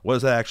presentation. What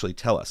does that actually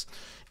tell us?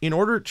 In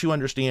order to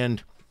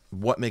understand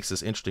what makes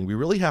this interesting, we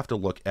really have to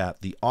look at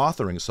the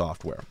authoring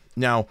software.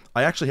 Now,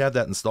 I actually have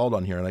that installed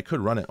on here, and I could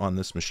run it on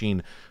this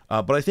machine,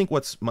 but I think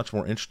what's much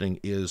more interesting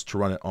is to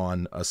run it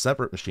on a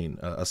separate machine,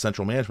 a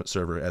central management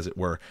server, as it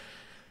were.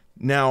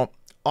 Now,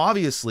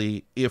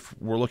 obviously, if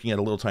we're looking at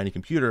a little tiny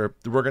computer,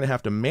 we're going to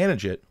have to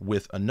manage it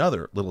with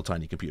another little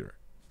tiny computer.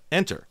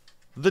 Enter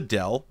the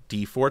Dell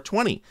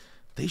D420.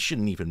 They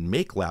shouldn't even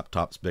make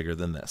laptops bigger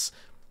than this.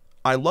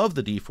 I love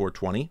the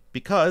D420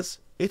 because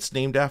it's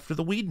named after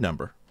the weed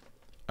number.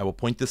 I will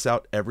point this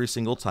out every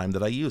single time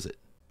that I use it.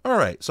 All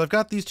right, so I've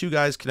got these two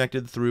guys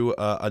connected through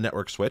a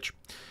network switch,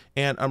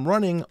 and I'm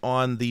running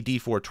on the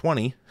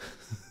D420.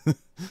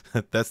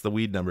 That's the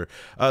weed number.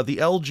 The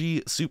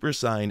LG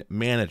SuperSign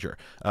Manager.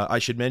 I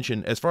should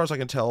mention, as far as I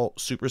can tell,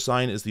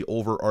 SuperSign is the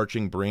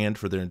overarching brand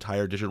for their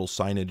entire digital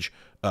signage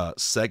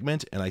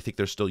segment, and I think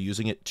they're still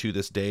using it to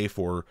this day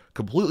for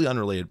completely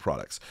unrelated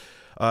products.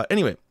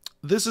 Anyway,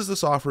 this is the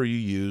software you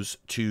use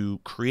to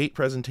create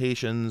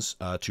presentations,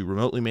 to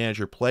remotely manage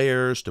your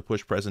players, to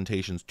push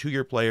presentations to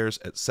your players,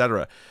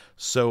 etc.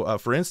 So,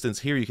 for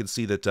instance, here you can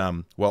see that,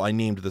 well, I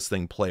named this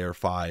thing Player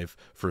 5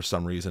 for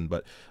some reason,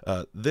 but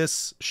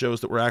this shows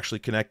that we're actually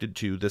connected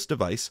to this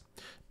device.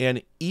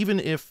 And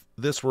even if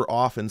this were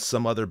off in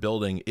some other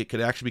building, it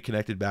could actually be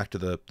connected back to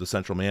the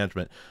central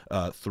management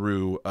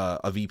through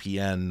a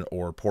VPN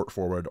or port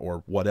forward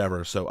or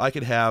whatever. So I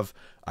could have,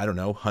 I don't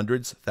know,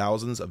 hundreds,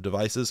 thousands of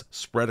devices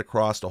spread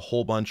across a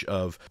whole bunch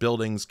of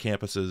buildings,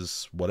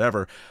 campuses,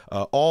 whatever,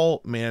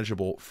 all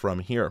manageable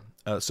from here.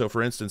 So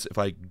for instance, if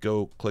I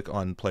go click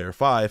on player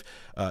 5,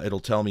 it'll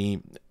tell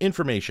me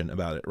information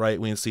about it, right?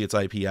 We can see its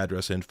IP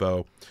address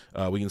info.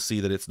 We can see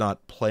that it's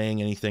not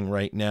playing anything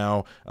right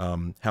now,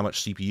 how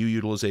much CPU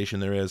utilization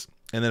there is.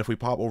 And then if we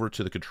pop over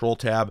to the control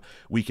tab,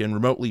 we can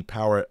remotely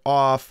power it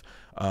off.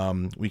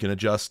 We can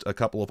adjust a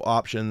couple of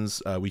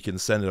options. We can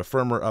send it a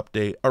firmware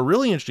update. A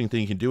really interesting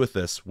thing you can do with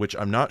this, which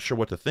I'm not sure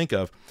what to think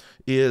of,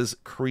 is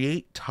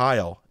create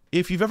tile.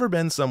 If you've ever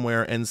been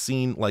somewhere and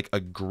seen like a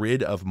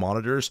grid of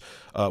monitors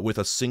with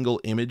a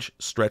single image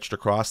stretched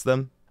across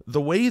them, the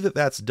way that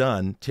that's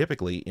done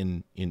typically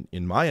in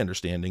my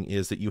understanding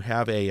is that you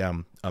have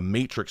a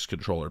matrix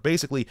controller,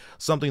 basically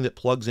something that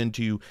plugs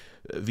into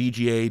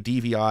VGA,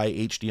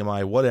 DVI,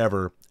 HDMI,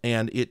 whatever,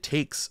 and it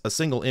takes a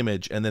single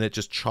image and then it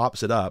just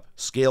chops it up,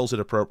 scales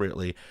it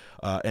appropriately,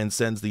 and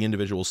sends the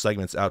individual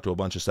segments out to a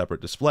bunch of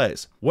separate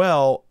displays.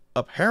 Well,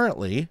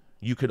 apparently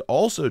you could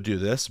also do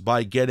this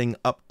by getting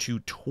up to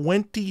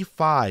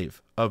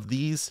 25 of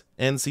these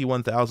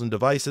NC1000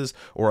 devices,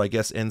 or I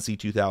guess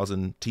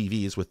NC2000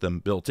 TVs with them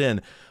built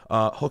in,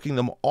 hooking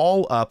them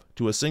all up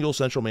to a single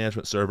central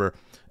management server,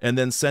 and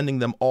then sending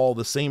them all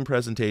the same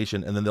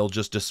presentation, and then they'll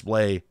just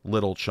display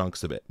little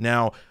chunks of it.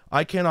 Now,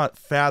 I cannot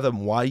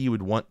fathom why you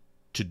would want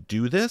to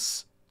do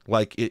this.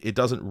 Like, it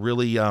doesn't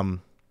really,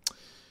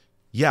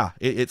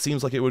 it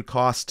seems like it would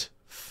cost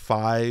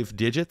 5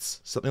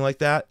 digits, something like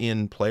that,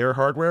 in player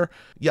hardware.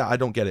 Yeah, I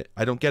don't get it.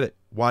 I don't get it.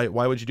 Why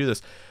would you do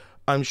this?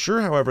 I'm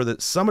sure, however, that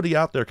somebody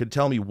out there could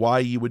tell me why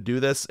you would do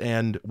this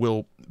and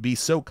will be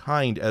so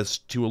kind as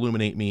to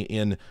illuminate me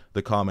in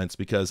the comments,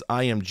 because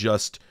I'm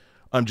just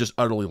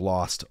utterly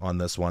lost on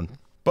this one.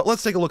 But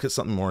let's take a look at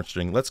something more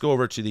interesting. Let's go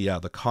over to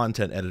the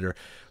content editor.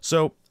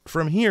 So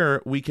from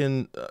here, we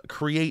can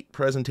create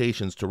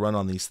presentations to run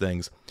on these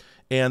things.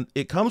 And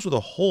it comes with a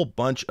whole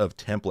bunch of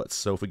templates.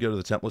 So if we go to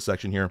the template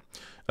section here,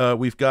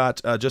 we've got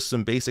just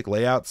some basic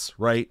layouts,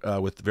 right,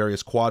 with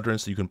various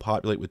quadrants that you can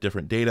populate with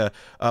different data.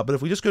 But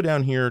if we just go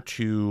down here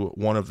to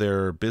one of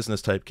their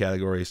business type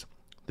categories,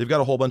 they've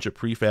got a whole bunch of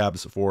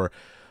prefabs for,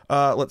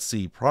 let's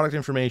see, product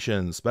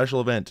information,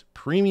 special event,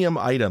 premium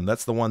item.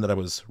 That's the one that I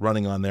was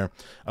running on there.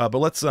 But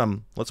let's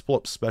pull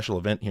up special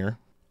event here.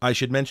 I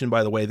should mention,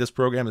 by the way, this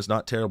program is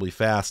not terribly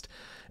fast,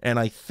 and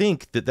I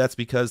think that that's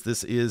because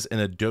this is an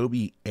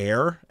Adobe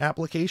Air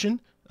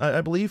application, I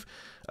believe.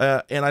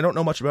 And I don't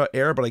know much about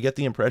Air, but I get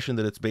the impression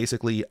that it's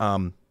basically,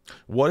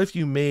 what if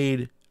you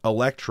made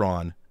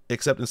Electron,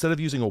 except instead of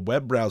using a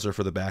web browser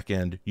for the back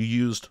end, you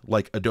used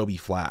like Adobe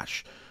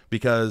Flash?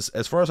 Because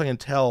as far as I can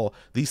tell,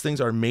 these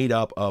things are made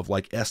up of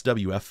like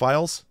SWF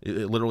files.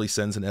 It literally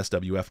sends an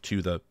SWF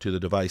to the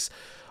device.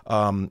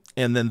 And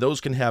then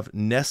those can have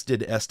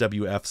nested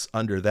SWFs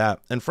under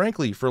that. And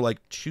frankly, for like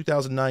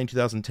 2009,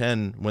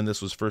 2010, when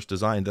this was first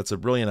designed, that's a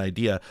brilliant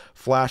idea.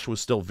 Flash was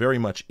still very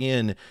much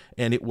in,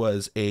 and it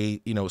was a,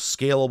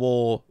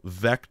 scalable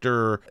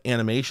vector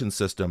animation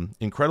system,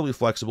 incredibly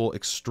flexible,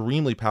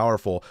 extremely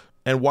powerful.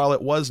 And while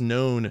it was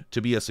known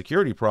to be a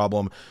security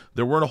problem,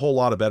 there weren't a whole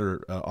lot of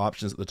better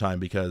options at the time,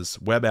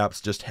 because web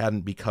apps just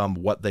hadn't become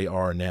what they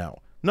are now.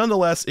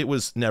 Nonetheless, it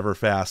was never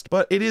fast,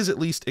 but it is at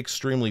least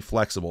extremely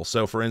flexible.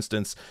 So for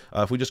instance,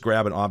 if we just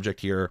grab an object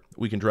here,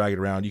 we can drag it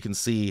around. You can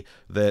see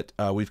that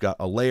we've got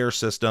a layer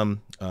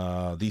system.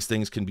 These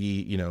things can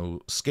be,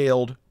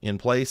 scaled in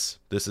place.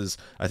 This is,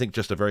 I think,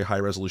 just a very high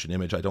resolution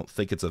image. I don't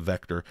think it's a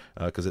vector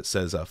because it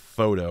says a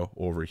photo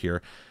over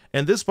here.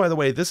 And this, by the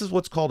way, this is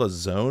what's called a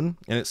zone.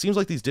 And it seems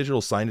like these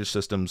digital signage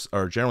systems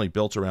are generally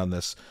built around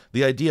this.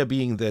 The idea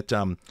being that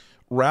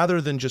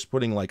rather than just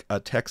putting like a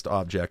text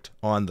object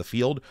on the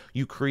field,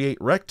 you create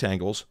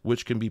rectangles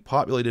which can be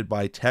populated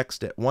by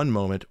text at one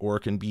moment or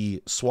can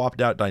be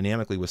swapped out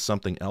dynamically with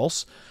something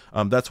else.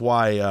 That's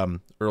why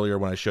earlier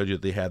when I showed you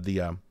that they had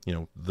the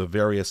the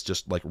various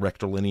just like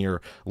rectilinear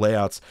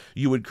layouts,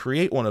 you would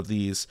create one of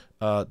these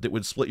that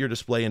would split your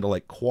display into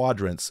like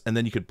quadrants, and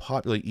then you could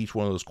populate each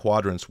one of those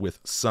quadrants with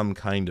some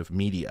kind of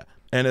media.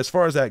 And as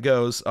far as that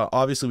goes,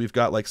 obviously we've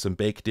got like some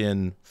baked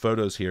in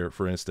photos here,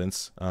 for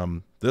instance.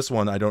 This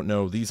one, I don't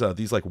know, these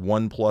like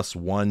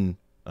 1+1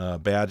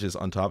 badges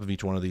on top of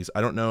each one of these.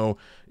 I don't know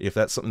if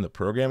that's something the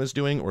program is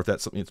doing or if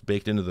that's something that's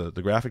baked into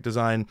the graphic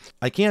design.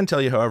 I can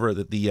tell you, however,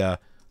 that the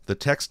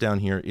text down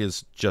here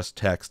is just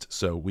text,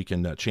 so we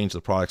can change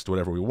the products to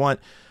whatever we want.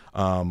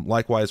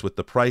 Likewise with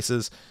the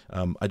prices,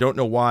 I don't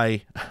know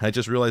why. I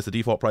just realized the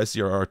default prices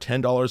here are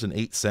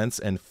 $10.08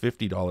 and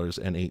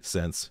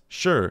 $50.08.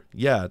 Sure,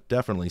 yeah,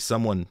 definitely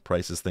someone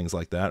prices things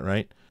like that,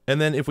 right? And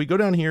then if we go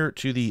down here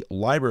to the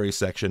library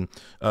section,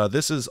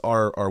 this is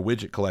our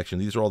widget collection.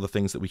 These are all the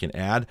things that we can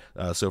add.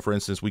 So for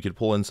instance, we could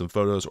pull in some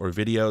photos or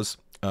videos.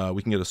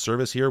 We can get a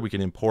service here. We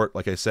can import,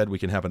 like I said, we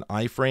can have an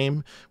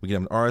iframe. We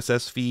can have an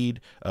RSS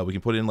feed. We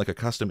can put in like a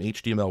custom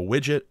HTML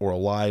widget or a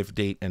live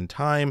date and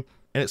time.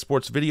 And it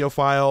supports video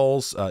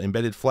files,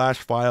 embedded flash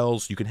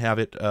files. You can have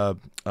it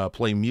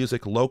play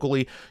music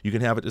locally. You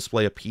can have it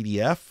display a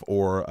PDF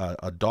or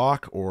a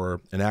doc or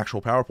an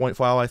actual PowerPoint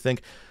file, I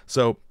think.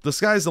 So the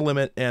sky's the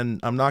limit, and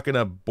I'm not going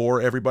to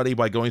bore everybody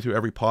by going through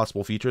every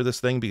possible feature of this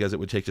thing because it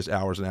would take just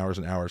hours and hours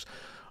and hours.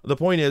 The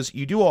point is,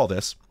 you do all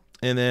this,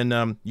 and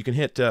then you can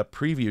hit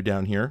preview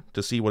down here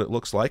to see what it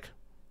looks like.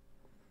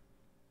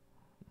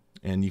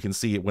 And you can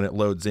see it when it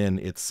loads in,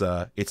 it's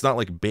not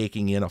like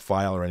baking in a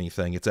file or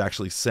anything. It's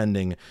actually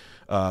sending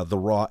the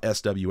raw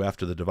SWF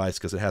to the device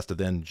because it has to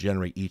then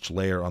generate each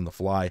layer on the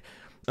fly.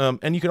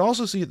 And you can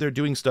also see that they're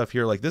doing stuff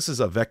here, like this is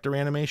a vector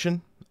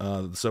animation.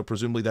 So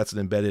presumably that's an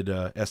embedded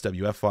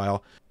SWF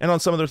file. And on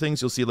some other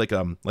things, you'll see like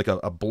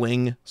a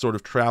bling sort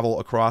of travel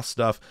across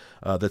stuff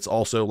that's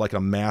also like a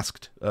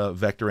masked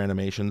vector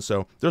animation.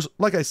 So there's,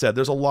 like I said,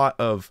 there's a lot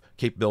of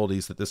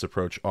capabilities that this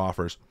approach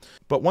offers.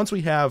 But once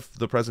we have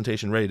the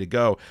presentation ready to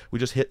go, we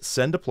just hit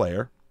send to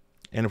player.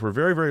 And if we're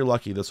very, very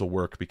lucky, this will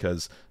work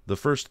because the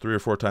first 3 or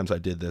 4 times I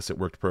did this, it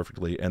worked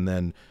perfectly. And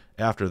then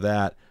after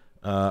that,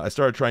 I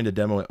started trying to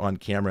demo it on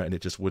camera and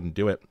it just wouldn't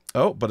do it.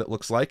 Oh, but it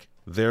looks like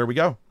there we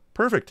go.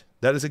 Perfect.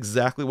 That is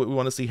exactly what we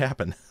want to see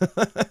happen.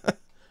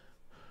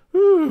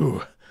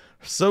 Whew.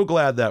 So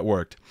glad that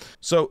worked.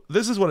 So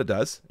this is what it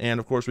does. And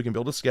of course we can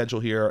build a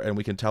schedule here and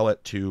we can tell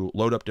it to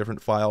load up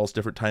different files,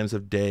 different times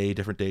of day,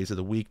 different days of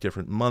the week,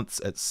 different months,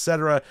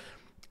 etc.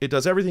 It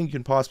does everything you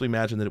can possibly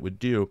imagine that it would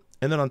do.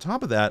 And then on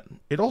top of that,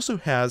 it also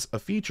has a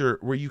feature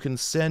where you can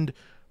send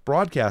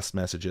broadcast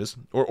messages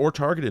or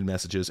targeted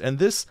messages. And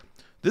this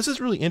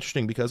is really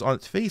interesting because on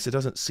its face, it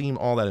doesn't seem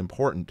all that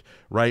important,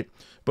 right?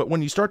 But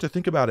when you start to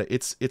think about it,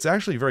 it's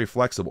actually very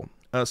flexible.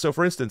 So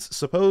for instance,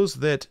 suppose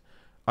that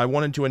I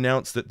wanted to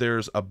announce that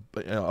there's a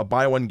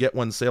buy one, get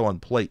one sale on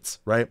plates,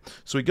 right?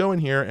 So we go in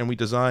here and we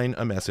design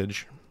a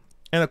message.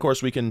 And of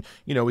course we can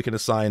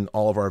assign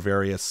all of our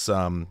various,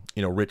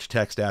 rich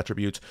text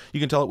attributes. You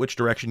can tell it which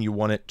direction you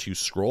want it to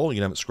scroll. You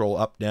can have it scroll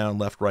up, down,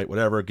 left, right,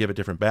 whatever, give it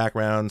different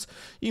backgrounds.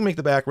 You can make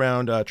the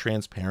background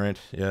transparent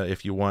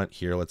if you want.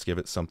 Here, let's give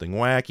it something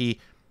wacky.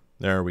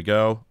 There we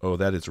go. Oh,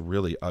 that is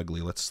really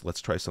ugly.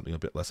 Let's try something a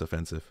bit less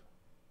offensive.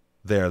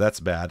 There, that's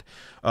bad.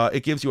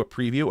 It gives you a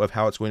preview of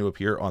how it's going to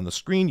appear on the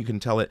screen. You can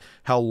tell it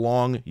how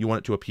long you want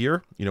it to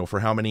appear,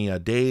 for how many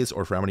days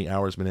or for how many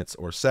hours, minutes,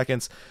 or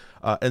seconds.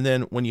 And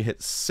then when you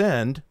hit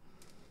send,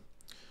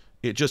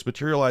 it just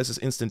materializes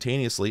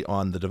instantaneously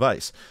on the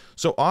device.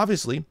 So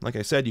obviously, like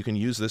I said, you can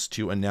use this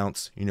to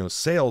announce,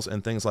 sales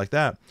and things like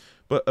that.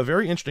 But a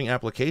very interesting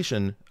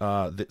application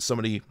that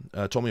somebody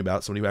told me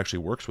about, somebody who actually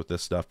works with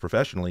this stuff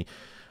professionally,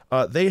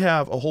 they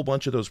have a whole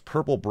bunch of those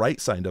purple bright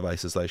sign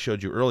devices that I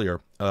showed you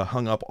earlier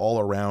hung up all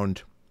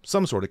around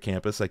some sort of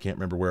campus. I can't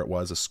remember where it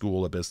was, a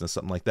school, a business,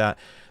 something like that.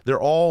 They're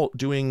all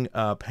doing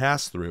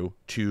pass-through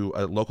to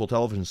a local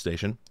television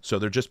station. So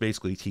they're just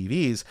basically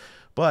TVs.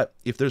 But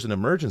if there's an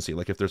emergency,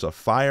 like if there's a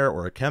fire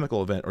or a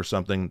chemical event or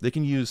something, they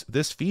can use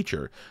this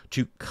feature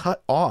to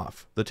cut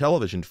off the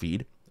television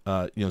feed.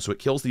 So it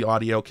kills the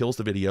audio, kills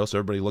the video, so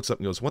everybody looks up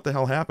and goes, what the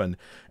hell happened?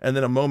 And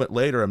then a moment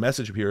later, a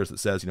message appears that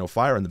says,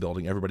 fire in the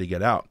building, everybody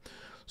get out.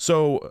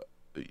 So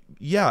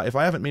yeah, if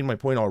I haven't made my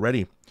point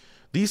already,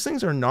 these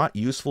things are not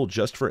useful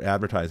just for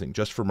advertising,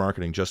 just for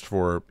marketing, just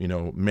for,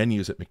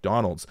 menus at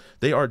McDonald's.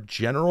 They are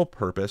general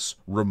purpose,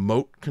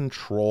 remote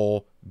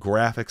control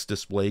graphics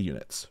display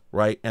units,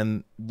 right?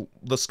 And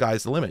the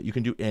sky's the limit. You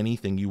can do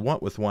anything you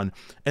want with one.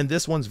 And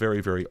this one's very,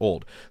 very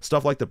old.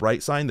 Stuff like the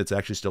bright sign that's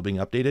actually still being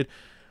updated.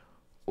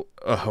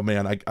 Oh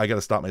man, I got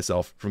to stop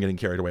myself from getting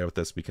carried away with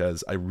this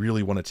because I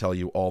really want to tell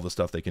you all the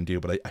stuff they can do,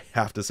 but I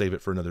have to save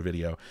it for another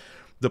video.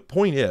 The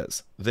point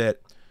is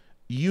that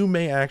you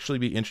may actually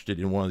be interested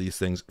in one of these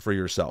things for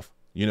yourself.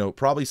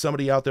 Probably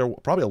somebody out there,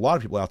 probably a lot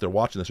of people out there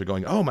watching this are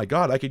going, oh my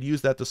God, I could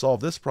use that to solve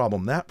this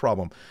problem, that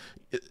problem.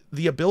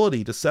 The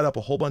ability to set up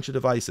a whole bunch of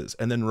devices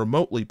and then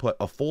remotely put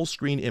a full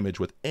screen image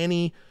with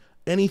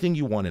anything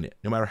you want in it,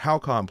 no matter how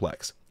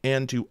complex,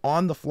 and to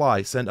on the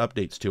fly send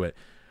updates to it.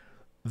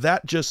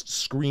 That just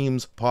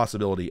screams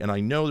possibility. And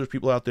I know there's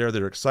people out there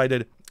that are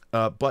excited,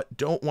 but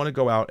don't want to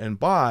go out and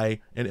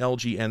buy an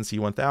LG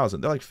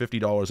NC1000. They're like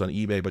 $50 on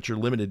eBay, but you're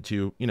limited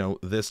to,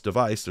 this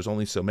device. There's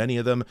only so many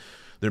of them.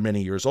 They're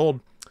many years old.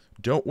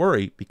 Don't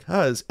worry,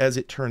 because as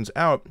it turns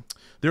out,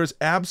 there's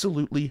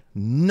absolutely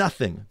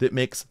nothing that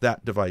makes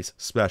that device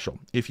special.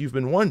 If you've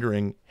been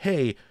wondering,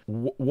 hey,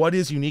 what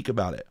is unique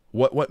about it?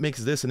 What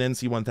makes this an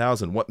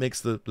NC1000? What makes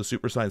the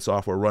SuperSign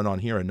software run on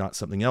here and not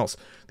something else?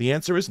 The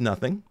answer is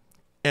nothing.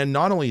 And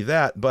not only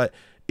that, but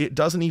it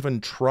doesn't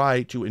even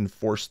try to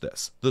enforce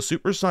this. The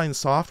SuperSign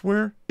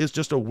software is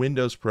just a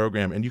Windows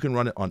program and you can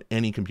run it on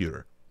any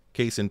computer.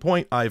 Case in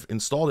point, I've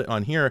installed it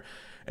on here.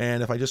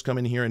 And if I just come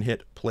in here and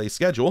hit play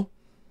schedule,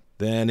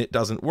 then it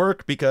doesn't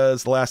work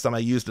because the last time I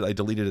used it, I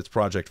deleted its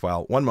project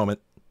file. One moment.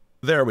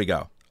 There we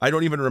go. I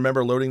don't even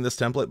remember loading this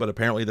template, but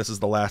apparently this is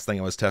the last thing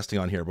I was testing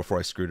on here before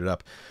I screwed it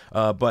up.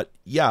 But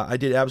yeah, I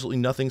did absolutely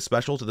nothing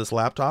special to this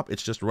laptop.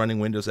 It's just running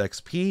Windows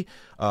XP,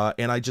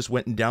 and I just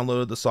went and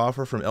downloaded the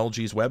software from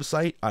LG's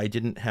website. I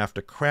didn't have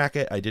to crack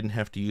it. I didn't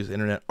have to use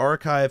Internet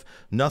Archive,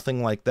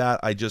 nothing like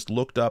that. I just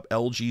looked up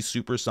LG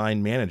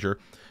SuperSign Manager,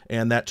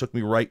 and that took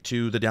me right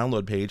to the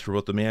download page for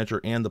both the manager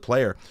and the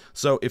player.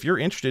 So if you're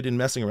interested in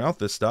messing around with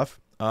this stuff,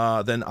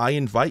 then I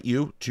invite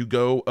you to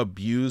go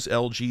abuse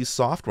LG's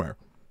software.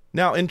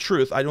 Now, in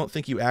truth, I don't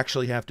think you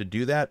actually have to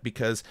do that,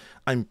 because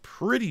I'm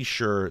pretty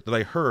sure that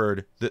I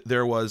heard that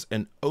there was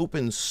an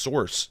open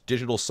source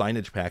digital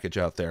signage package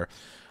out there.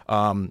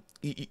 The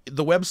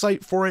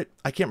website for it,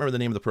 I can't remember the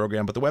name of the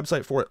program, but the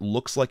website for it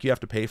looks like you have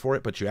to pay for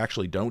it, but you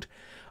actually don't.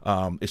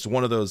 It's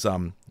one of those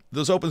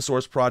open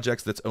source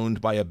projects that's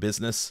owned by a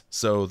business,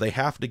 so they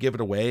have to give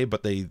it away,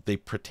 but they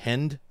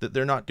pretend that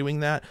they're not doing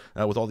that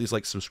with all these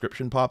like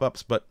subscription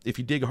pop-ups. But if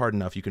you dig hard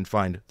enough, you can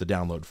find the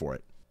download for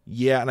it.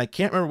 Yeah, and I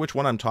can't remember which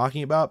one I'm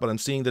talking about, but I'm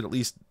seeing that at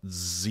least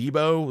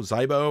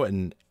Zybo,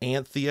 and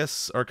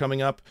Antheus are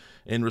coming up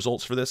in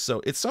results for this,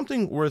 so it's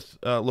something worth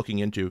looking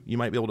into. You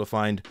might be able to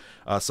find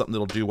something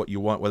that'll do what you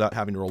want without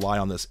having to rely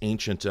on this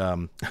ancient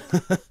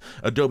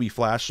Adobe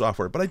Flash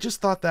software. But I just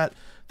thought that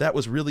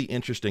was really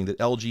interesting that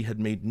LG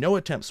had made no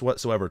attempts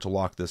whatsoever to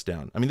lock this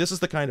down. I mean, this is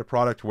the kind of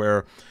product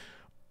where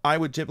I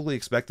would typically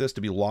expect this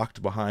to be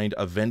locked behind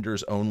a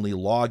vendor's only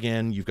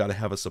login. You've got to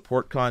have a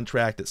support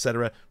contract,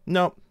 etc.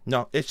 No,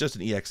 it's just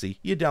an exe.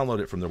 You download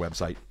it from their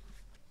website.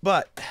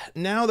 But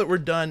now that we're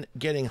done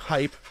getting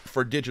hype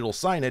for digital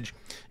signage,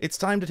 it's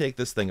time to take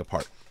this thing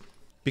apart.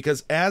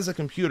 Because as a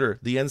computer,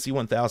 the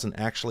NC1000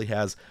 actually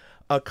has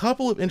a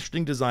couple of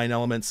interesting design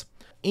elements,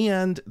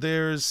 and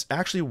there's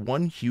actually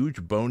one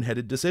huge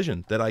boneheaded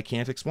decision that I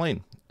can't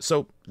explain.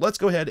 So let's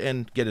go ahead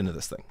and get into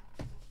this thing.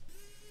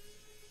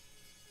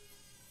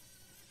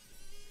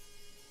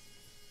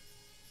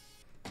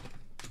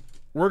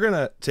 We're going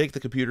to take the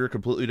computer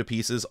completely to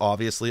pieces.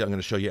 Obviously, I'm going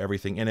to show you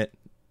everything in it.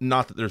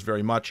 Not that there's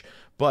very much,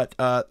 but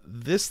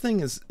this thing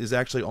is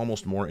actually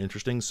almost more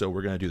interesting, so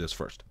we're going to do this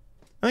first.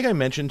 I think I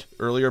mentioned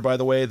earlier, by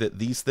the way, that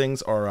these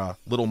things are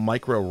little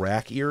micro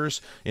rack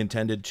ears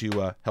intended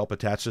to help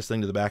attach this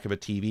thing to the back of a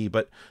TV.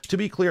 But to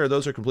be clear,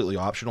 those are completely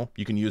optional.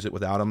 You can use it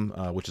without them,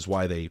 which is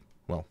why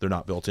they're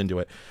not built into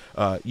it.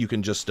 You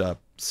can just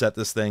set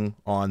this thing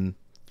on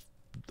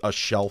a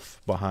shelf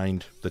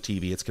behind the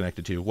TV it's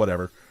connected to,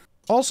 whatever.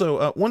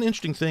 Also, one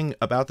interesting thing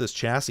about this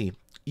chassis,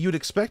 you'd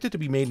expect it to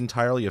be made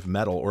entirely of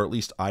metal, or at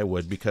least I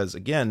would, because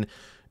again,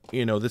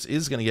 you know, this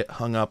is going to get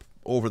hung up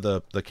over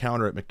the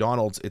counter at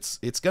McDonald's.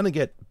 It's going to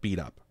get beat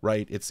up,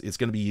 right? It's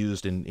going to be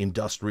used in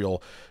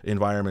industrial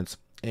environments,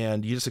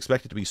 and you just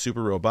expect it to be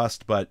super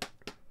robust, but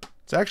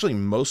it's actually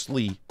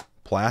mostly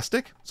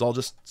plastic. It's all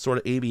just sort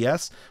of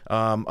ABS,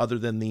 other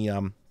than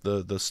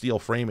the steel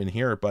frame in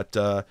here.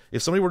 But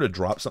if somebody were to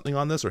drop something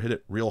on this or hit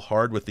it real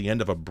hard with the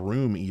end of a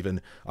broom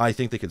even, I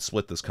think they could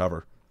split this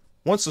cover.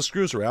 Once the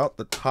screws are out,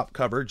 the top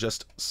cover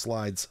just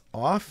slides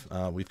off.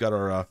 We've got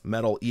our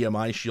metal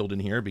EMI shield in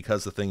here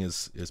because the thing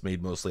is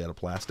made mostly out of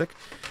plastic.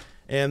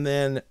 And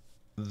then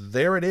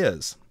there it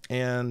is.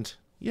 And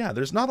yeah,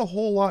 there's not a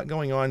whole lot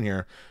going on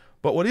here.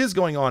 But what is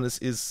going on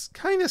is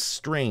kind of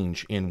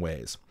strange in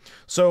ways.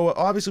 So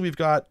obviously we've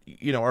got,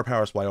 you know, our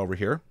power supply over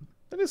here.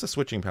 That is a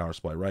switching power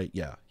supply, right?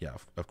 Yeah,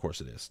 of course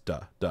it is.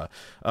 Duh.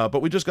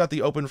 But we just got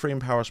the open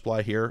frame power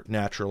supply here,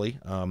 naturally.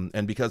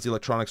 And because the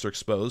electronics are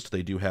exposed,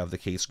 they do have the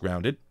case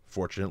grounded,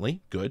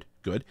 fortunately. Good.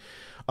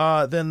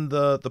 Then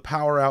the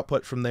power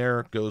output from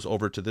there goes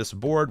over to this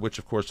board, which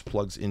of course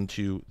plugs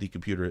into the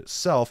computer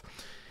itself.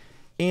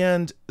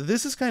 And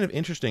this is kind of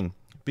interesting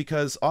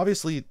because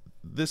obviously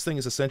this thing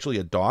is essentially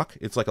a dock.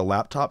 It's like a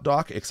laptop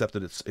dock, except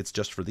that it's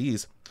just for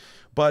these.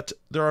 But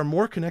there are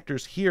more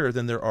connectors here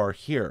than there are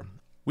here.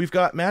 We've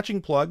got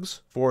matching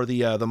plugs for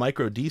the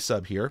micro D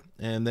sub here,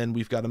 and then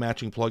we've got a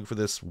matching plug for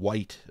this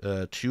white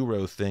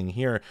 2-row thing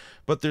here.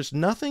 But there's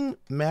nothing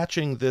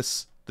matching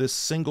this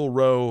single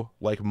row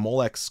like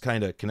Molex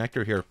kind of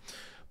connector here.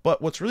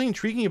 But what's really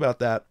intriguing about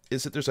that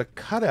is that there's a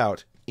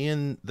cutout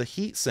in the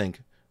heatsink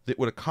that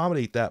would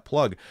accommodate that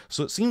plug.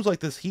 So it seems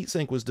like this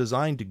heatsink was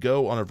designed to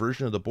go on a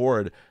version of the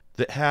board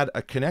that had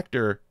a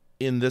connector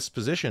in this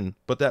position,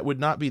 but that would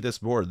not be this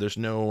board. There's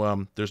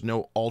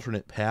no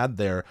alternate pad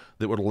there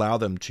that would allow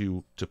them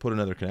to put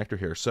another connector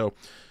here. So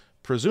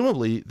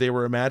presumably they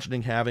were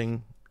imagining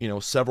having, you know,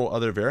 several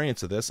other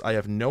variants of this. I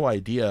have no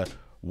idea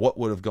what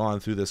would have gone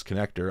through this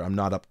connector. I'm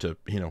not up to,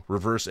 you know,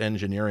 reverse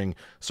engineering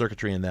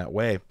circuitry in that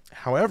way.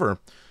 However,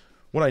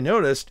 what I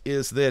noticed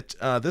is that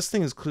this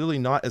thing is clearly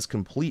not as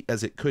complete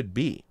as it could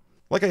be.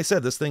 Like I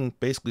said, this thing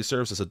basically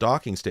serves as a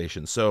docking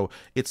station, so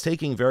it's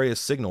taking various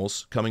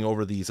signals coming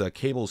over these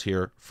cables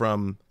here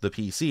from the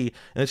PC,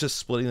 and it's just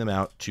splitting them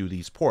out to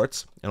these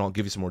ports, and I'll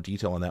give you some more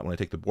detail on that when I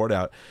take the board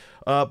out.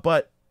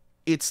 But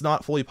it's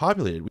not fully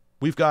populated.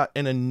 We've got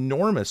an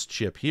enormous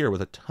chip here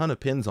with a ton of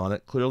pins on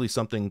it, clearly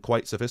something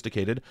quite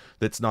sophisticated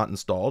that's not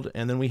installed.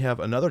 And then we have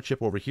another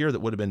chip over here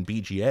that would have been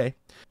BGA.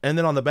 And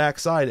then on the back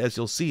side, as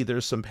you'll see,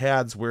 there's some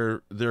pads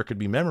where there could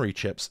be memory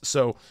chips.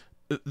 So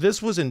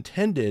this was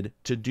intended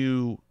to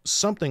do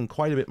something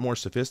quite a bit more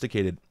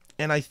sophisticated.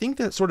 And I think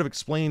that sort of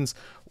explains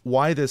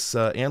why this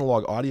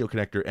analog audio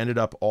connector ended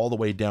up all the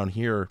way down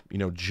here, you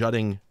know,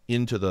 jutting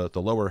into the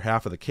lower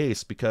half of the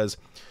case, because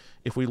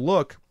if we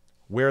look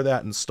where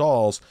that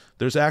installs,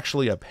 there's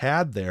actually a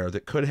pad there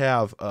that could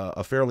have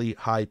a fairly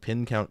high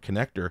pin count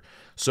connector.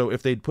 So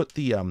if they'd put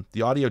the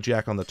audio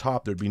jack on the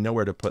top, there'd be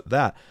nowhere to put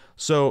that.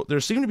 So there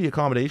seem to be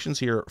accommodations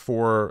here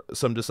for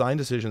some design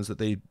decisions that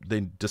they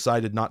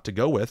decided not to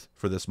go with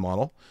for this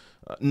model.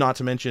 Not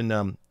to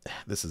mention,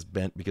 this is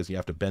bent because you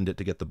have to bend it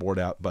to get the board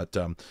out, but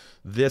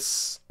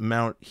this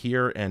mount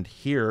here and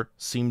here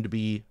seem to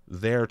be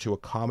there to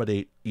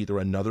accommodate either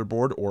another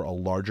board or a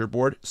larger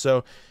board.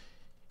 So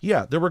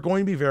yeah, there were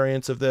going to be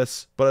variants of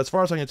this, but as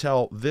far as I can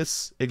tell,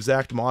 this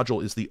exact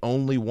module is the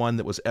only one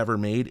that was ever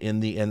made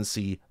in the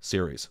NC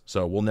series.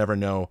 So we'll never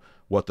know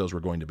what those were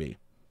going to be.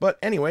 But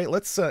anyway,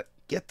 let's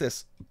get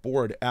this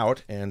board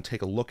out and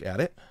take a look at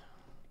it.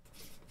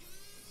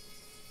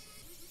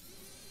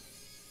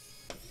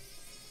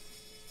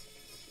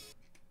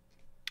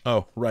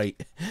 Oh, right.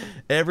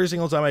 Every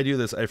single time I do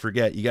this, I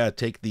forget. You got to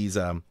take these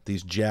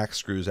jack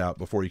screws out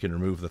before you can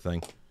remove the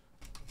thing.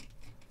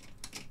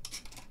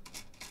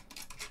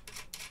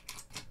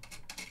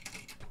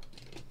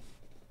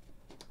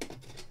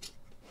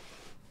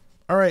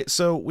 All right,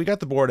 so we got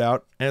the board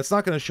out, and it's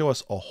not going to show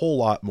us a whole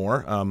lot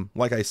more.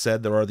 Like I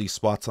said, there are these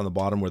spots on the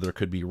bottom where there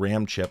could be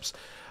RAM chips.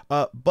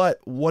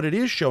 But what it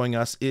is showing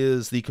us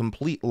is the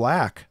complete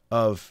lack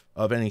of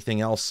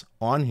anything else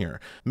on here.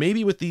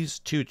 Maybe with these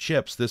two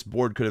chips, this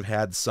board could have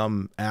had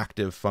some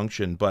active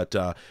function, but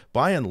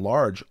by and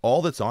large,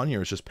 all that's on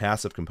here is just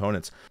passive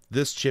components.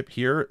 This chip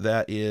here,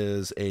 that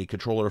is a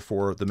controller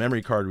for the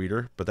memory card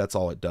reader, but that's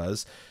all it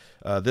does.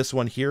 This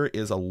one here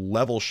is a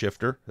level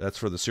shifter. That's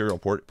for the serial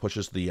port. It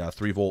pushes the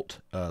 3-volt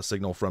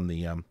signal from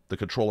the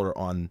controller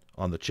on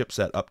the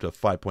chipset up to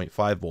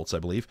 5.5 volts, I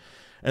believe.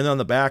 And then on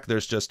the back,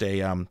 there's just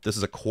a, this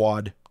is a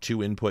quad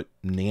 2-input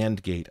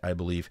NAND gate, I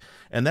believe.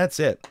 And that's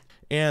it.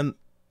 And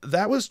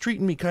that was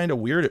treating me kind of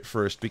weird at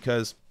first,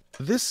 because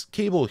this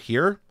cable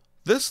here,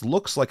 this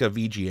looks like a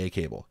VGA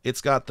cable.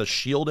 It's got the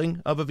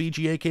shielding of a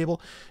VGA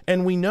cable,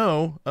 and we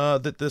know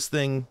that this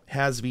thing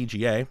has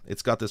VGA.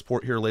 It's got this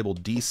port here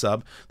labeled D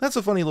sub. That's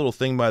a funny little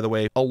thing, by the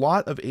way. A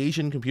lot of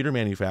Asian computer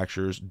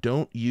manufacturers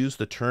don't use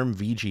the term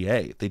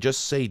VGA. They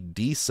just say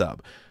D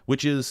sub,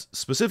 which is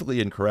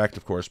specifically incorrect,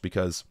 of course,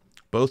 because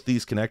both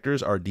these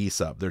connectors are D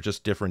sub. They're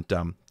just different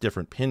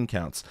pin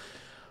counts.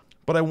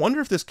 But I wonder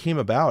if this came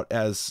about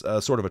as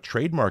sort of a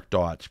trademark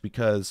dodge,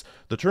 because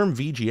the term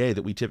VGA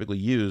that we typically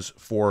use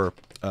for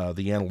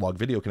the analog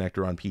video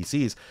connector on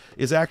PCs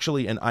is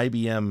actually an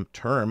IBM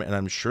term, and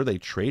I'm sure they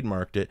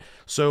trademarked it.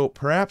 So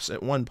perhaps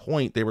at one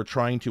point they were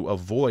trying to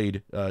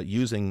avoid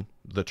using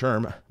the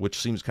term, which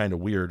seems kind of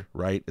weird,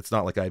 right? It's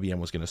not like IBM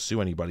was going to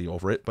sue anybody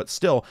over it, but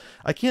still,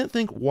 I can't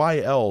think why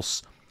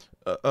else.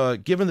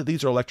 Given that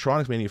these are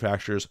electronics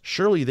manufacturers,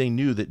 surely they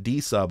knew that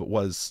D-sub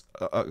was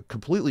a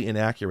completely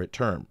inaccurate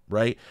term,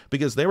 right?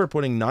 Because they were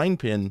putting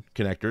 9-pin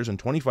connectors and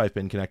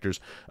 25-pin connectors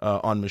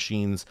on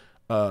machines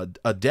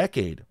a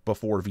decade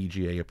before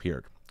VGA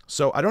appeared.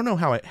 So I don't know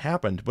how it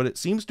happened, but it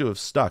seems to have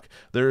stuck.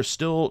 There are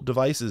still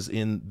devices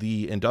in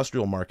the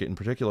industrial market in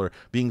particular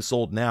being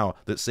sold now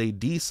that say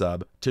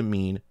D-sub to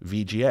mean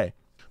VGA.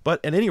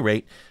 But at any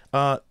rate,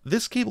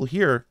 this cable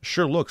here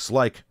sure looks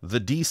like the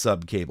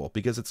D-sub cable,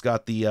 because it's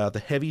got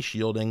the heavy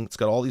shielding. It's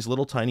got all these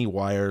little tiny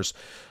wires.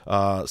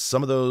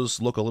 Some of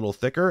those look a little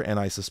thicker,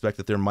 and I suspect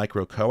that they're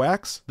micro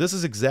coax. This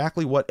is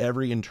exactly what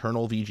every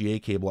internal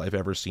VGA cable I've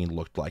ever seen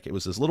looked like. It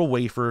was this little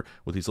wafer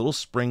with these little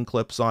spring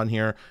clips on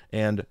here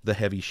and the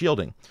heavy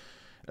shielding.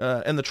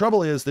 And the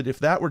trouble is that if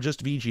that were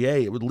just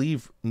VGA, it would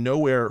leave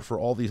nowhere for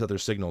all these other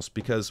signals,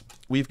 because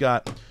we've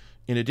got,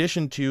 in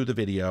addition to the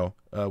video,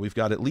 we've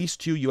got at least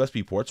 2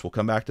 USB ports. We'll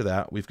come back to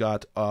that. We've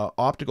got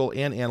optical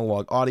and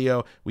analog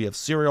audio. We have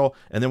serial,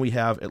 and then we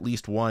have at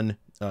least one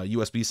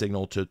USB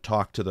signal to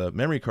talk to the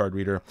memory card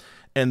reader.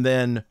 And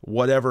then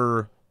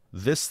whatever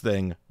this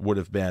thing would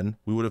have been,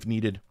 we would have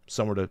needed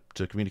somewhere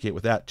to communicate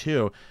with that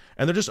too.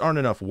 And there just aren't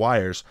enough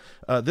wires.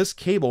 This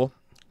cable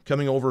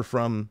coming over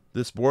from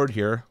this board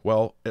here,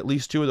 well, at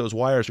least 2 of those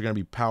wires are going to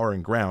be power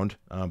and ground,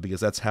 because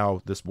that's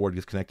how this board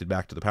gets connected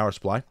back to the power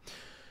supply.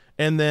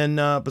 And then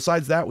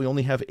besides that, we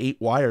only have 8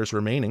 wires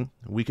remaining.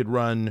 We could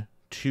run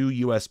 2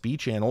 USB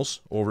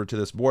channels over to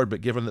this board, but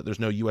given that there's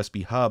no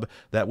USB hub,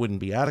 that wouldn't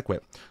be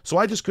adequate. So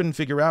I just couldn't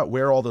figure out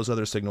where all those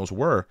other signals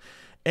were.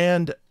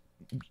 And,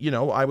 you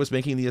know, I was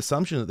making the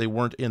assumption that they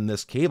weren't in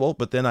this cable,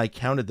 but then I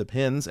counted the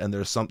pins, and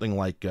there's something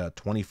like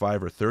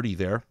 25 or 30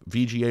 there.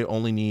 VGA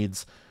only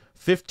needs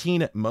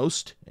 15 at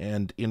most,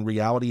 and in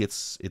reality,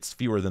 it's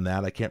fewer than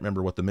that. I can't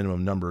remember what the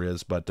minimum number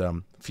is, but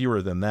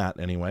fewer than that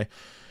anyway.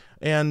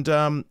 And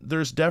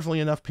there's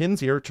definitely enough pins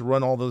here to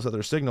run all those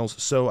other signals.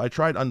 So I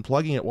tried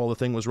unplugging it while the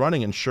thing was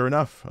running, and sure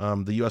enough,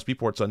 the USB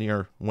ports on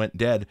here went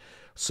dead.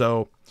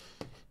 So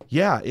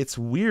yeah, it's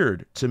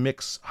weird to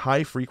mix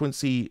high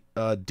frequency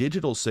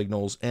digital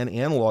signals and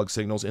analog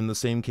signals in the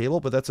same cable,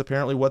 but that's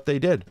apparently what they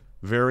did.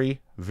 Very,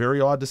 very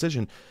odd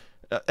decision.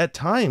 At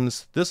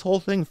times, this whole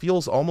thing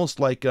feels almost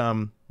like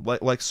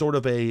sort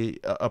of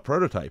a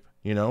prototype,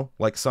 you know,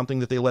 like something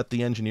that they let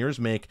the engineers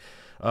make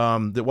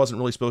that wasn't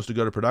really supposed to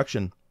go to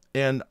production.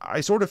 And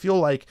I sort of feel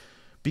like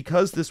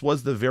because this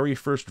was the very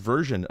first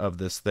version of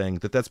this thing,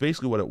 that's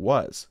basically what it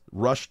was.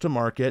 Rushed to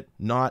market,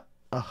 not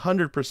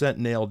 100%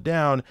 nailed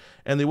down,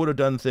 and they would have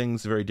done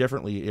things very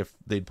differently if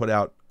they'd put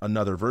out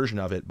another version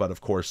of it. But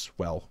of course,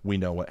 well, we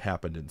know what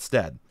happened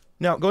instead.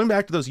 Now, going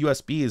back to those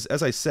USBs,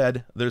 as I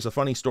said, there's a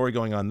funny story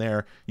going on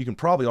there. You can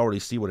probably already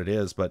see what it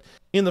is, but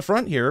in the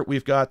front here,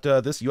 we've got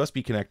this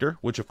USB connector,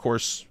 which of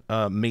course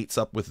mates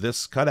up with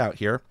this cutout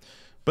here.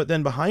 But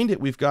then behind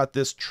it, we've got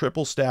this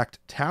triple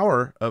stacked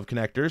tower of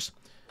connectors,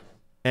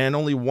 and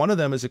only one of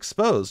them is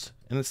exposed,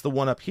 and it's the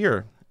one up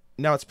here.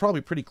 Now, it's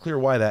probably pretty clear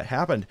why that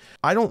happened.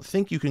 I don't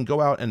think you can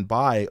go out and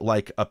buy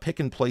like a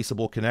pick and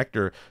placeable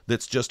connector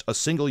that's just a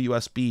single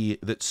USB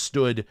that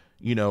stood,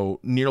 you know,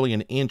 nearly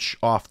an inch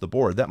off the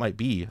board. That might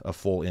be a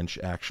full inch,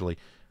 actually.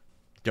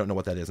 Don't know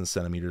what that is in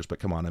centimeters, but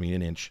come on, I mean,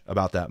 an inch,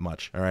 about that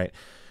much, all right?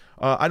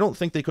 I don't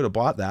think they could have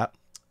bought that,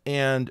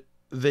 and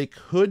they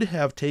could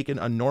have taken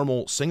a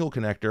normal single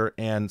connector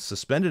and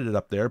suspended it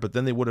up there, but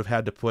then they would have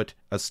had to put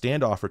a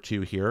standoff or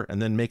two here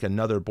and then make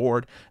another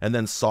board and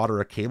then solder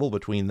a cable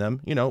between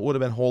them. You know, it would have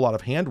been a whole lot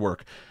of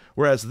handwork.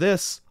 Whereas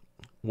this,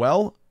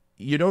 well,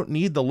 you don't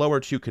need the lower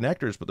two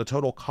connectors, but the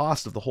total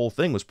cost of the whole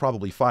thing was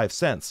probably 5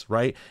 cents,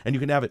 right? And you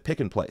can have it pick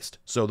and placed.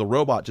 So the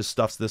robot just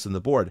stuffs this in the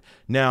board.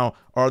 Now,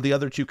 are the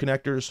other two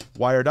connectors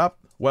wired up?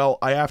 Well,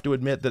 I have to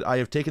admit that I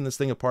have taken this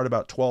thing apart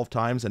about 12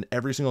 times, and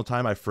every single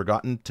time I've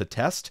forgotten to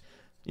test.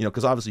 You know,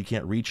 because obviously you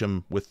can't reach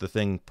them with the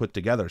thing put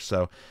together.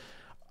 So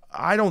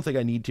I don't think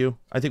I need to.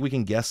 I think we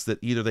can guess that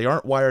either they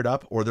aren't wired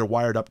up or they're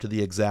wired up to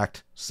the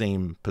exact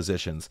same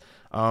positions.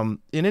 In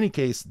any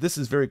case, this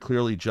is very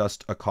clearly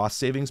just a cost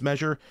savings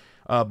measure,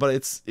 but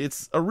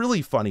it's a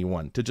really funny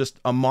one to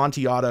just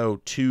Amontillado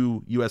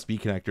 2 USB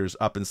connectors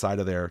up inside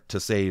of there to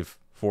save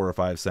 4 or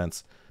 5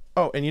 cents.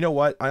 Oh, and you know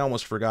what? I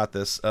almost forgot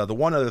this. The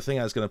one other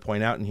thing I was going to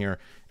point out in here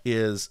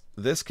is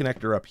this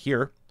connector up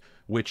here,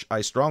 which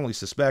I strongly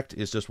suspect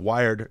is just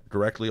wired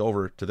directly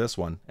over to this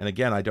one. And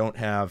again, I don't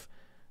have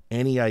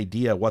any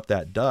idea what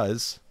that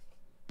does,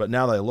 but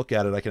now that I look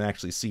at it, I can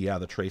actually see, yeah,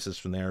 the traces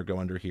from there go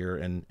under here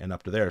and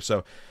up to there.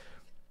 So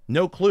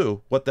no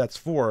clue what that's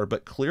for,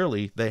 but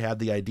clearly they had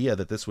the idea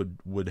that this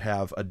would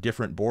have a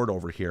different board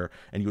over here,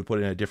 and you would put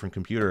it in a different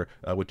computer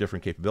with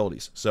different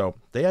capabilities. So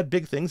they had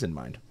big things in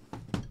mind.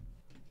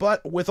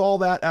 But with all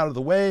that out of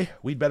the way,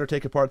 we'd better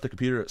take apart the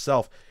computer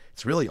itself.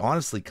 It's really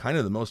honestly kind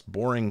of the most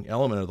boring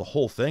element of the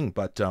whole thing,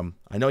 but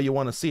I know you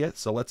want to see it,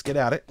 so let's get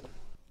at it.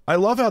 I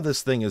love how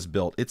this thing is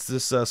built. It's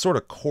this sort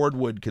of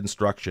cordwood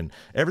construction.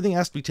 Everything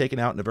has to be taken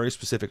out in a very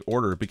specific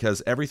order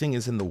because everything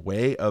is in the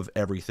way of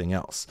everything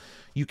else.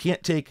 You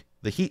can't take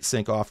the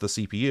heatsink off the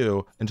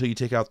CPU until you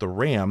take out the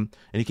RAM,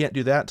 and you can't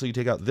do that until you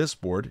take out this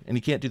board, and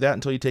you can't do that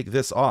until you take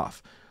this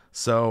off.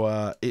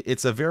 So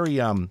it's a very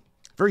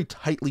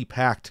tightly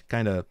packed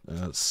kind of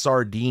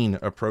sardine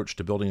approach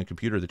to building a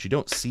computer that you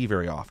don't see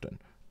very often.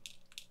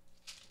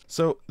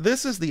 So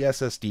this is the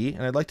SSD,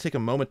 and I'd like to take a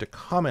moment to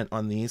comment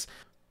on these.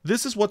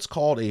 This is what's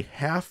called a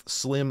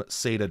half-slim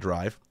SATA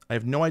drive. I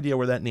have no idea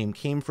where that name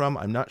came from.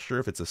 I'm not sure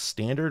if it's a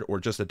standard or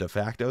just a de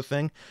facto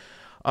thing.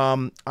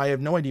 I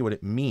have no idea what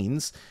it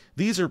means.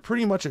 These are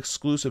pretty much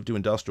exclusive to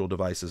industrial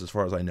devices as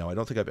far as I know. I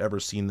don't think I've ever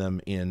seen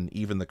them in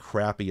even the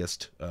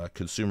crappiest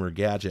consumer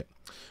gadget.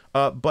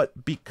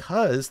 But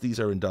because these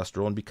are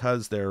industrial and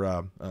because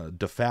they're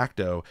de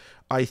facto,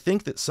 I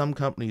think that some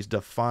companies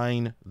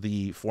define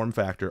the form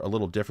factor a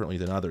little differently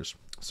than others.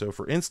 So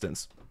for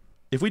instance,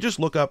 if we just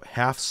look up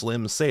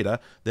half-slim SATA,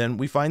 then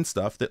we find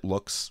stuff that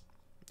looks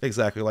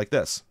exactly like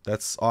this.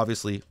 That's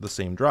obviously the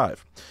same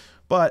drive.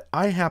 But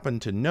I happen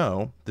to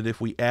know that if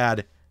we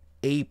add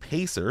a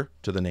Pacer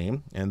to the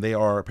name, and they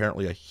are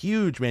apparently a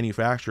huge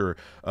manufacturer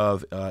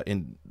of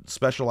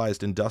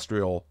specialized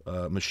industrial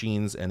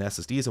machines and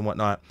SSDs and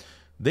whatnot,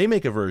 they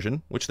make a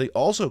version which they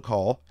also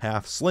call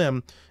half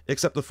slim,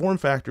 except the form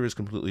factor is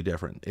completely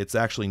different. It's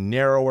actually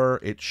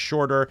narrower, it's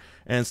shorter,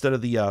 and instead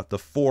of the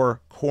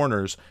 4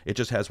 corners, it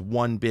just has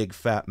one big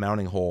fat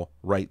mounting hole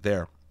right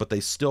there. But they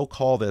still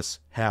call this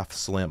half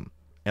slim.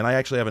 And I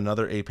actually have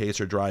another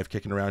A-Pacer drive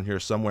kicking around here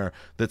somewhere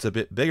that's a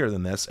bit bigger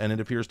than this, and it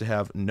appears to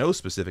have no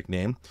specific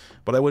name,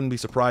 but I wouldn't be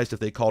surprised if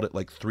they called it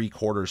like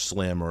 3/4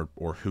 slim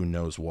or who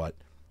knows what.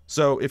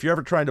 So if you're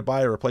ever trying to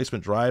buy a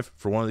replacement drive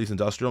for one of these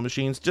industrial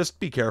machines, just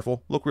be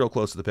careful, look real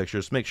close at the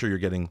pictures, make sure you're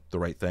getting the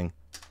right thing.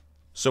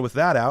 So with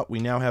that out, we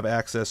now have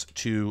access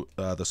to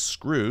the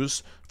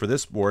screws for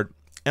this board.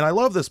 And I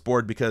love this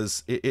board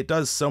because it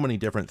does so many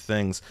different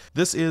things.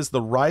 This is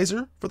the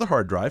riser for the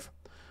hard drive.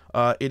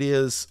 It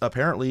is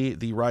apparently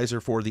the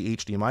riser for the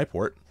HDMI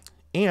port.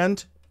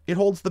 and it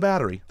holds the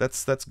battery.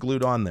 That's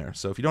glued on there.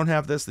 So if you don't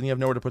have this, then you have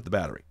nowhere to put the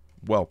battery.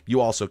 Well, you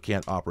also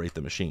can't operate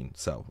the machine.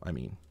 So, I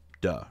mean,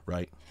 duh,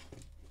 right?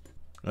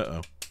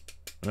 Uh-oh.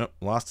 Oh,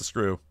 lost a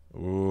screw.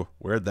 Ooh,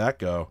 where'd that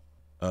go?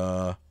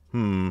 Oh,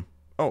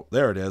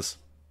 there it is.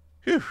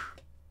 Phew.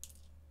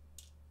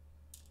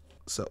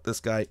 So this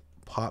guy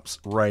pops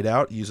right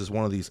out, uses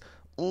one of these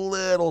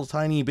little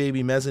tiny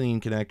baby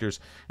mezzanine connectors.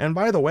 And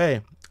by the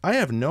way, I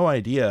have no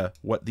idea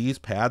what these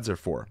pads are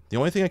for. The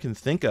only thing I can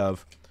think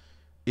of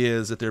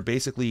is that they're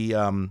basically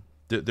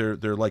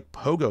they're like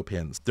pogo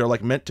pins. They're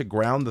like meant to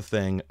ground the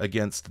thing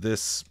against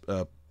this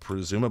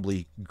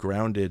presumably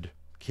grounded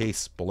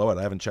case below it.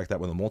 I haven't checked that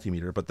with a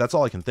multimeter, but that's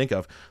all I can think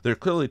of. They're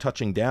clearly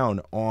touching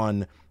down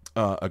on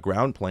a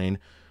ground plane.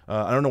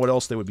 I don't know what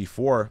else they would be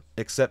for,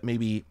 except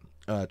maybe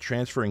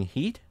transferring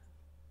heat,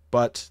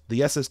 but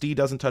the SSD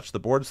doesn't touch the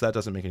board, so that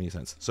doesn't make any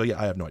sense. So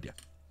yeah, I have no idea.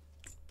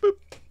 Boop.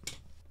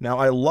 Now,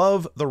 I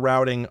love the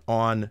routing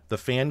on the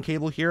fan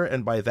cable here,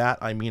 and by that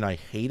I mean I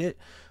hate it.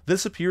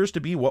 This appears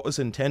to be what was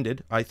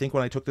intended. I think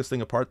when I took this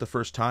thing apart the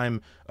first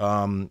time,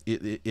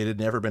 it had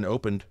never been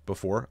opened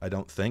before, I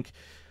don't think.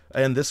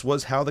 And this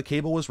was how the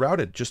cable was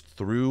routed, just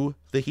through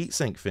the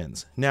heatsink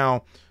fins.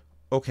 Now,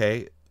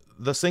 okay,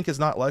 the sink is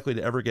not likely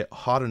to ever get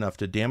hot enough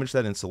to damage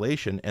that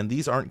insulation, and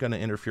these aren't going to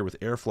interfere with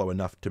airflow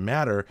enough to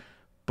matter,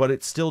 but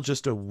it's still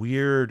just a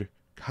weird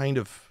kind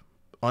of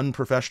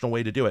unprofessional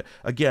way to do it.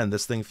 Again,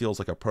 this thing feels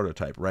like a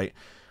prototype, right?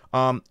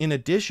 In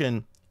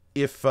addition,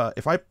 if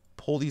I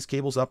pull these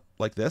cables up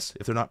like this,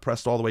 if they're not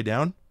pressed all the way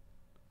down,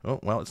 oh,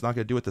 well, it's not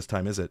going to do it this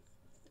time, is it?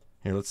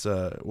 Here, let's,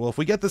 well, if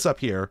we get this up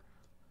here,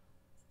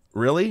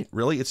 really?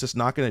 It's just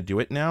not going to do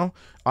it now?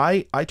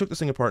 I took this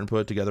thing apart and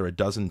put it together a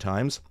dozen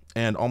times,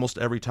 and almost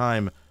every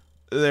time,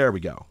 there we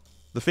go.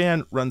 The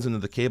fan runs into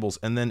the cables,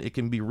 and then it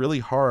can be really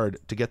hard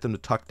to get them to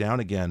tuck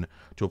down again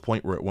to a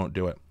point where it won't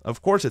do it.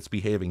 Of course it's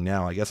behaving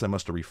now. I guess I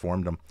must have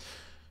reformed them.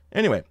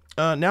 Anyway,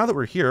 now that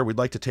we're here, we'd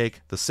like to take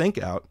the sink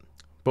out,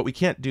 but we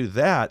can't do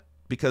that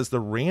because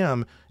the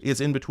RAM is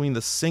in between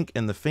the sink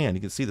and the fan.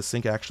 You can see the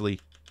sink actually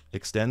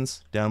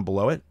extends down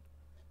below it.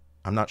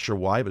 I'm not sure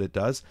why, but it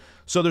does.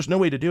 So there's no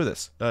way to do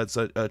this. It's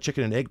a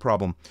chicken and egg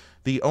problem.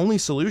 The only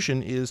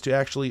solution is to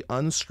actually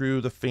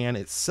unscrew the fan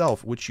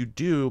itself, which you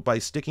do by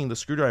sticking the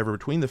screwdriver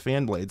between the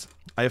fan blades.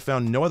 I have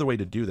found no other way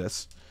to do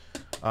this.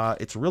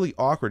 It's really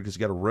awkward because you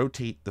got to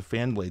rotate the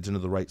fan blades into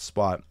the right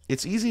spot.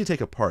 It's easy to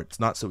take apart. It's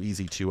not so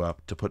easy to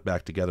put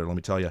back together, let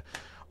me tell you.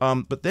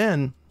 But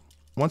then,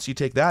 once you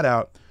take that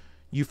out,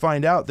 you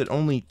find out that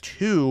only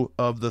 2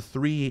 of the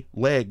 3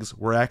 legs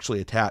were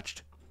actually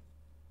attached.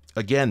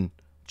 Again,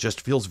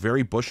 just feels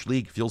very Bush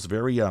League, feels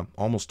very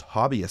almost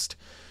hobbyist.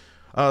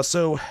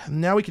 So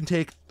now we can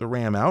take the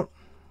RAM out.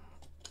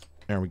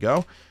 There we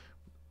go.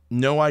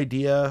 No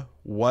idea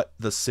what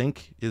the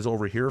sink is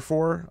over here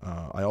for.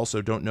 I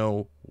also don't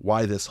know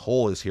why this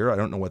hole is here. I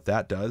don't know what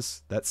that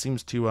does. That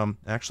seems to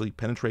actually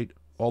penetrate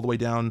all the way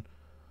down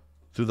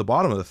through the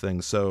bottom of the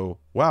thing. So,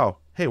 wow.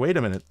 Hey, wait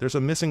a minute. There's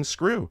a missing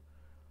screw.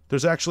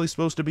 There's actually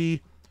supposed to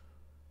be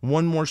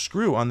one more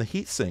screw on the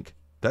heatsink.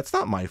 That's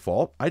not my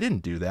fault. I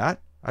didn't do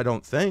that. I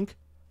don't think.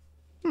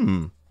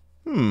 Well,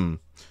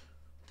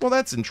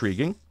 that's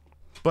intriguing.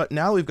 But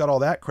now we've got all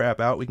that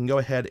crap out, we can go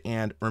ahead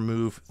and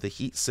remove the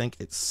heatsink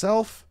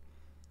itself.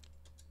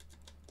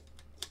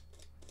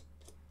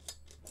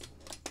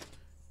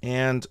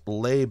 And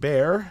lay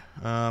bare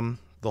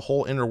the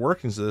whole inner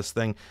workings of this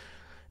thing.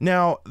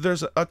 Now,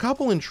 there's a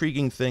couple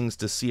intriguing things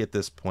to see at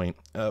this point.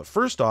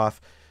 First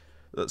off,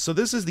 so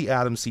this is the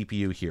Atom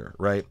CPU here,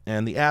 right?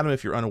 And the Atom,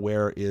 if you're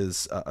unaware,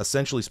 is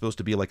essentially supposed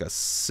to be like a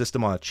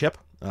system on a chip,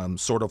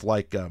 sort of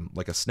like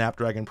a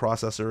Snapdragon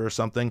processor or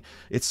something.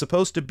 It's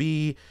supposed to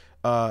be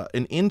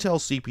an Intel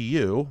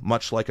CPU,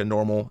 much like a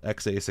normal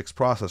x86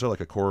 processor, like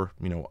a Core,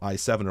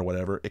 i7 or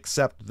whatever,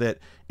 except that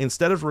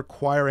instead of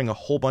requiring a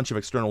whole bunch of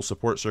external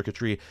support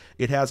circuitry,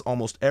 it has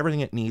almost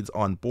everything it needs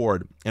on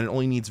board, and it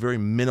only needs very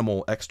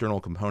minimal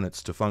external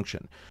components to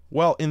function.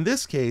 Well, in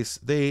this case,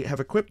 they have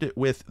equipped it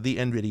with the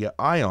NVIDIA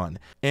Ion,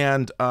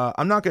 and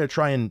I'm not going to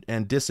try and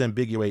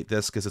disambiguate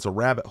this because it's a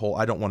rabbit hole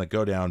I don't want to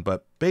go down,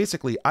 but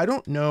basically, I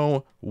don't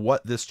know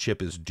what this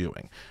chip is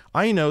doing.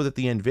 I know that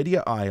the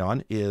NVIDIA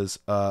Ion is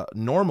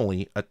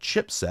normally a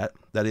chipset,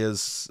 that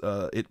is,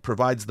 it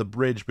provides the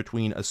bridge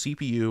between a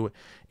CPU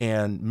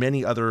and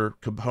many other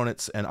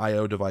components and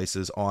I/O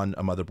devices on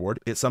a motherboard.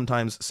 It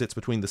sometimes sits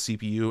between the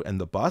CPU and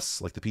the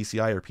bus, like the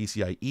PCI or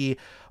PCIe,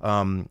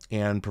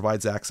 and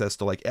provides access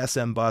to like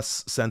SM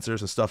bus sensors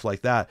and stuff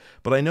like that.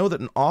 But I know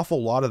that an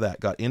awful lot of that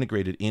got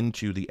integrated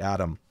into the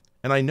Atom.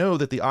 And I know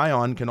that the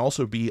Ion can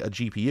also be a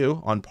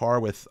GPU on par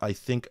with, I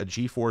think, a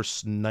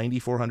GeForce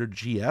 9400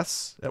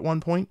 GS at one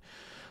point.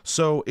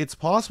 So it's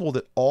possible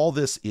that all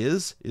this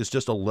is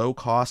just a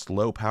low-cost,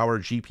 low-power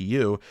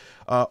GPU,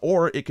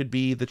 or it could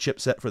be the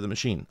chipset for the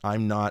machine.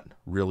 I'm not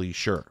really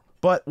sure.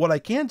 But what I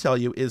can tell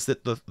you is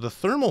that the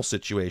thermal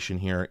situation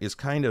here is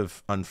kind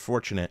of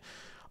unfortunate.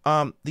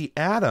 The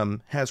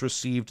Atom has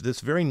received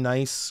this very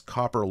nice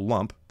copper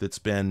lump that's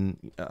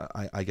been,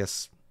 I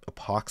guess,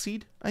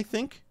 epoxied, I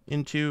think,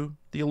 into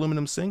the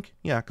aluminum sink.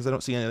 Yeah, because I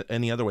don't see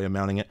any other way of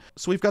mounting it.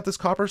 So we've got this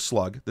copper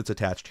slug that's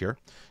attached here,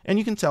 and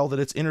you can tell that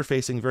it's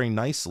interfacing very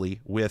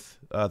nicely with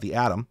the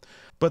atom.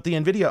 But the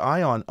NVIDIA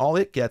Ion, all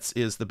it gets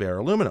is the bare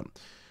aluminum.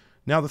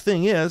 Now the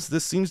thing is,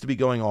 this seems to be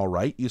going all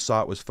right. You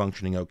saw it was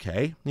functioning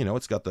okay. You know,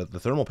 it's got the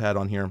thermal pad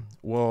on here.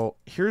 Well,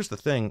 here's the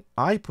thing.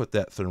 I put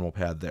that thermal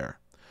pad there.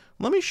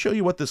 Let me show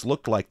you what this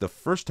looked like the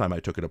first time I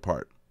took it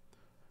apart.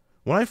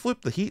 When I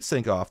flipped the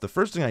heatsink off, the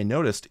first thing I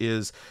noticed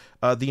is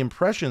the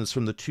impressions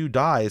from the two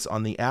dyes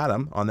on the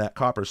atom, on that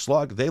copper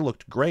slug, they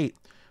looked great,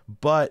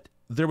 but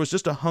there was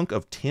just a hunk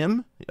of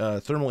TIM,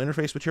 thermal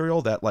interface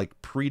material, that like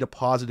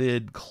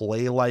pre-deposited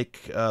clay-like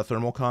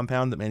thermal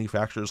compound that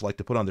manufacturers like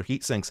to put on their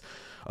heat sinks,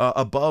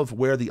 above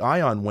where the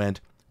Ion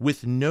went,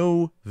 with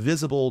no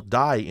visible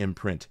dye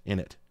imprint in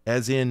it,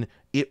 as in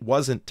it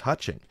wasn't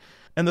touching.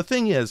 And the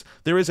thing is,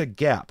 there is a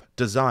gap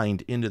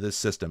designed into this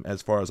system,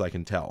 as far as I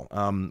can tell.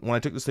 When I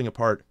took this thing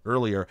apart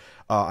earlier,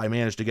 I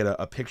managed to get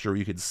a picture where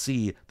you could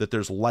see that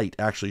there's light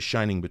actually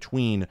shining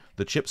between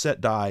the chipset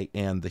die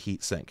and the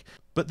heatsink.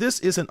 But this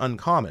isn't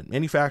uncommon.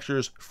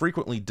 Manufacturers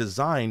frequently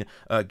design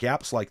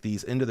gaps like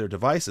these into their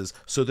devices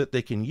so that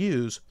they can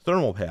use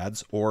thermal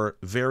pads or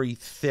very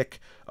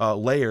thick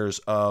layers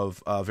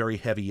of very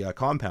heavy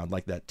compound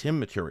like that TIM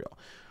material.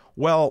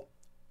 Well,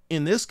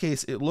 in this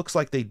case, it looks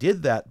like they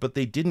did that, but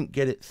they didn't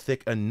get it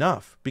thick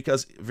enough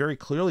because very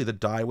clearly the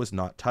die was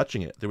not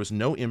touching it. There was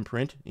no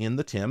imprint in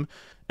the TIM,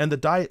 and the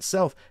die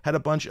itself had a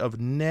bunch of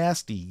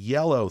nasty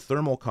yellow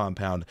thermal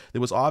compound that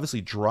was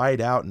obviously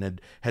dried out and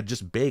had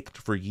just baked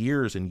for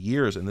years and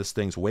years in this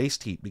thing's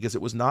waste heat because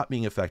it was not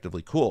being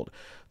effectively cooled.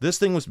 This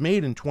thing was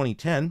made in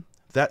 2010.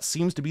 That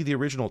seems to be the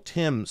original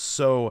TIM,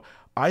 so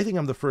I think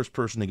I'm the first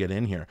person to get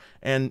in here.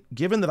 And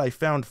given that I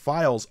found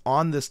files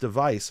on this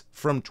device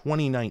from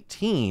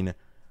 2019,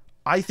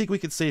 I think we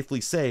could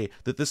safely say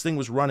that this thing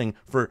was running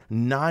for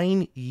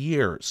 9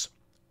 years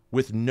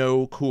with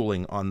no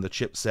cooling on the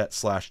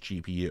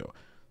chipset/GPU.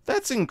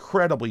 That's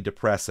incredibly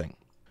depressing.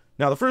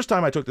 Now, the first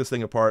time I took this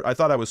thing apart, I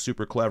thought I was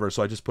super clever,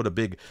 so I just put a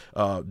big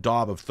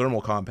daub of thermal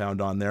compound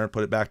on there and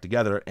put it back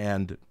together,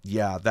 and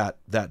yeah,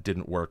 that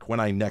didn't work. When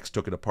I next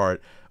took it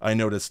apart, I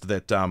noticed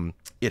that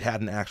it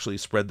hadn't actually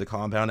spread the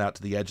compound out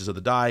to the edges of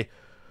the die.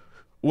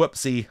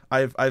 Whoopsie,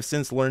 I've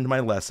since learned my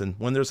lesson.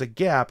 When there's a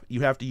gap,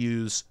 you have to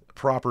use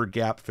proper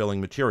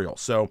gap-filling material.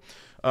 So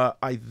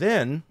I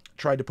then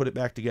tried to put it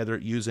back together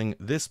using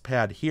this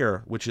pad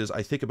here, which is,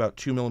 I think, about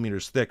 2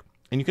 millimeters thick.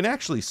 And you can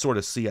actually sort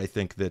of see, I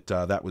think, that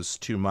that was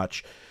too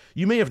much.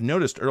 You may have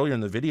noticed earlier in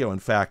the video, in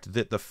fact,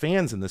 that the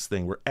fans in this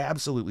thing were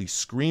absolutely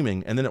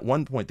screaming, and then at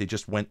one point they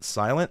just went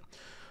silent.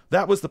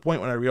 That was the point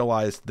when I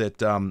realized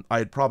that I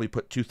had probably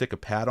put too thick a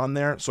pad on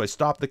there, so I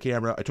stopped the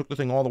camera, I took the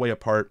thing all the way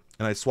apart,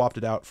 and I swapped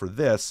it out for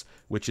this,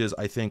 which is,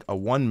 I think, a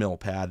 1 mil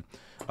pad,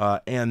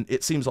 and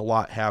it seems a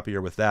lot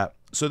happier with that.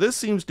 So this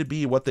seems to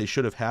be what they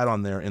should have had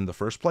on there in the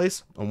first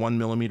place, a 1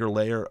 millimeter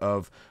layer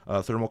of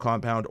thermal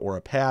compound or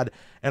a pad,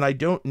 and I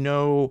don't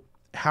know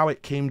how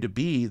it came to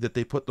be that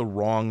they put the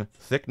wrong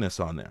thickness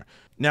on there.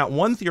 Now,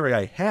 one theory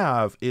I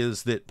have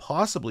is that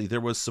possibly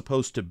there was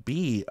supposed to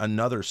be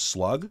another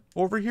slug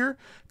over here,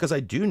 because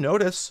I do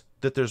notice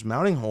that there's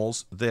mounting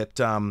holes that,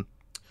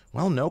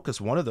 well, no,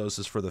 because one of those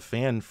is for the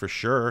fan for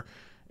sure,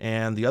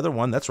 and the other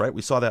one, that's right,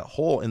 we saw that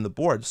hole in the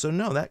board, so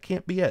no, that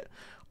can't be it.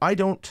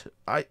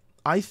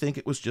 I think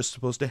it was just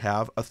supposed to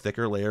have a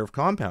thicker layer of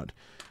compound.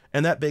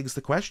 And that begs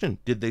the question,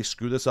 did they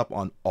screw this up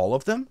on all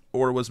of them,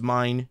 or was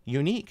mine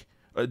unique?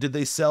 Did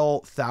they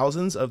sell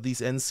thousands of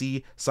these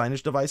NC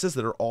signage devices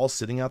that are all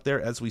sitting out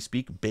there as we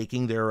speak,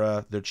 baking their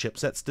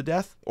chipsets to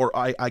death? Or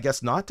I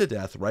guess not to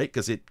death, right?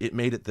 Because it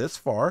made it this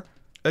far.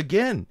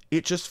 Again,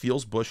 it just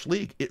feels Bush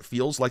League. It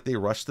feels like they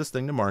rushed this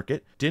thing to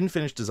market, didn't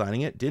finish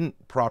designing it,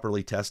 didn't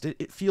properly test it.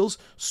 It feels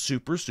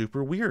super,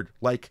 super weird,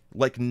 like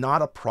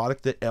not a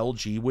product that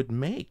LG would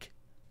make.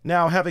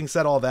 Now, having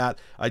said all that,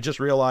 I just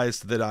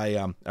realized that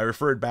I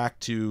referred back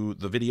to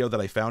the video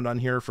that I found on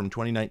here from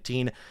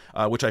 2019,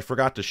 which I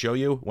forgot to show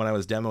you when I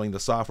was demoing the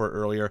software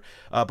earlier,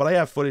 but I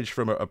have footage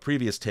from a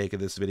previous take of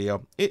this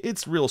video.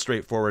 It's real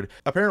straightforward.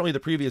 Apparently, the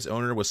previous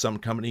owner was some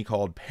company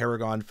called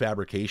Paragon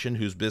Fabrication,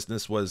 whose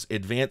business was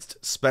advanced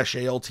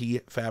specialty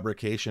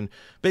fabrication.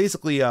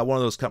 Basically, one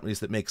of those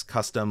companies that makes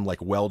custom,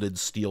 like, welded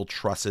steel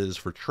trusses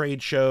for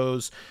trade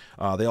shows.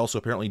 They also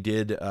apparently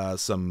did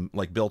some,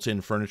 like,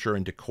 built-in furniture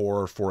and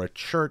decor for a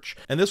church,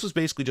 and this was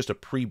basically just a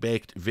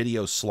pre-baked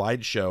video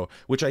slideshow,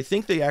 which I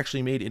think they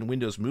actually made in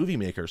Windows Movie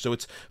Maker, so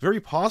it's very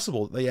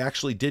possible they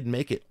actually did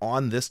make it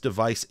on this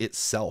device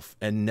itself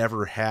and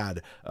never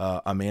had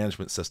a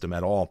management system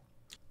at all.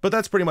 But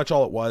that's pretty much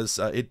all it was.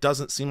 It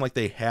doesn't seem like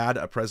they had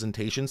a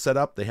presentation set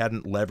up. They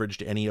hadn't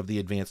leveraged any of the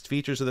advanced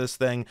features of this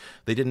thing.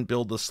 They didn't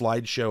build the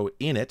slideshow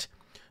in it.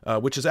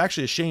 which is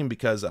actually a shame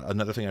because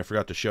another thing I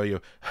forgot to show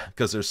you,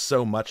 because there's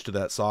so much to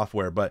that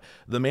software, but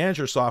the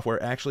manager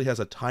software actually has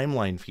a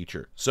timeline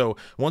feature. So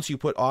once you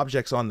put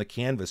objects on the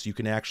canvas, you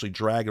can actually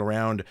drag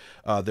around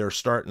their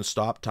start and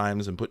stop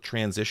times and put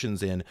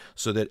transitions in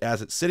so that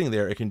as it's sitting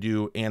there, it can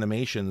do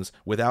animations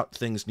without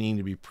things needing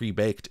to be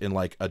pre-baked in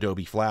like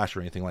Adobe Flash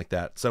or anything like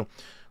that. So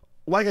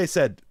like I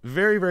said,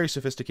 very, very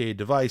sophisticated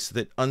device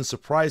that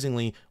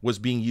unsurprisingly was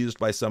being used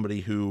by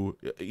somebody who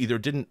either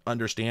didn't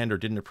understand or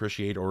didn't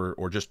appreciate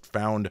or just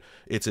found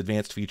its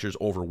advanced features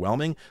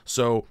overwhelming.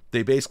 So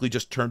they basically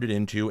just turned it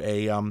into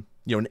a, an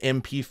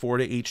MP4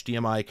 to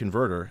HDMI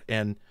converter.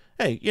 And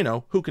hey,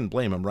 who can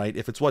blame them, right?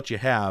 If it's what you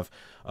have,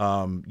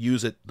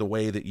 use it the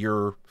way that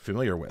you're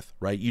familiar with,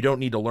 right? You don't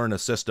need to learn a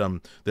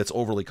system that's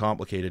overly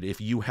complicated if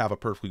you have a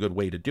perfectly good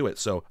way to do it.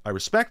 So I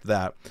respect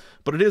that,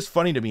 but it is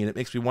funny to me, and it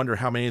makes me wonder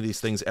how many of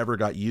these things ever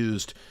got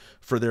used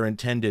for their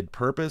intended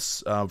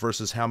purpose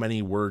versus how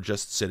many were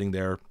just sitting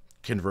there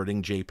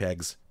converting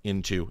JPEGs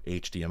into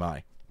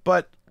HDMI.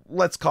 But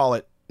let's call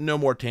it no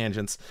more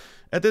tangents.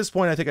 At this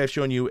point, I think I've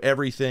shown you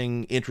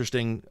everything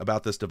interesting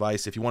about this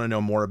device. If you want to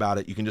know more about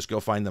it, you can just go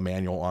find the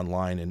manual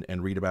online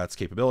and read about its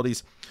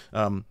capabilities.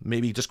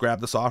 Maybe just grab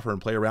the software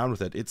and play around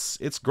with it.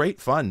 It's great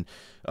fun.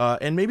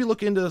 And maybe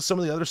look into some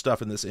of the other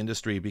stuff in this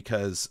industry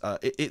because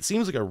it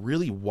seems like a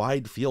really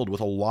wide field with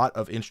a lot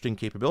of interesting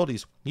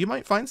capabilities. You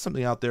might find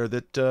something out there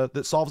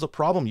that solves a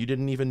problem you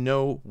didn't even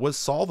know was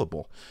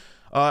solvable.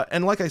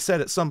 And like I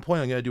said, at some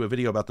point I'm going to do a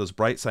video about those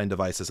BrightSign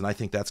devices, and I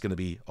think that's going to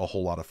be a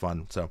whole lot of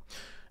fun. So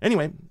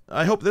anyway,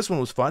 I hope this one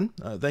was fun.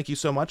 Thank you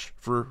so much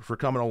for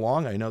coming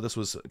along. I know this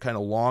was kind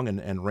of long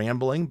and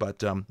rambling,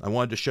 but I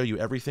wanted to show you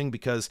everything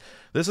because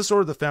this is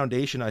sort of the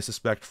foundation, I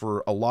suspect,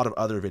 for a lot of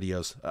other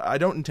videos. I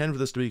don't intend for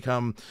this to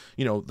become,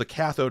 the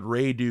cathode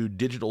ray dude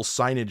digital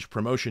signage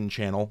promotion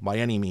channel by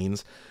any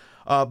means,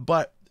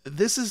 but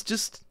this is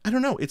just, I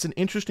don't know, it's an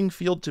interesting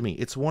field to me.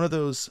 It's one of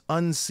those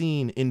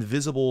unseen,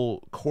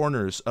 invisible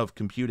corners of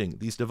computing,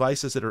 these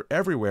devices that are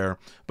everywhere,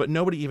 but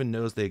nobody even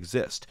knows they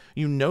exist.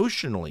 You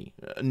notionally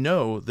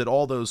know that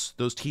all those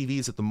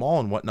TVs at the mall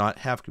and whatnot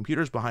have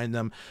computers behind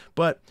them,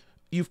 but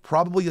you've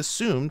probably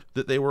assumed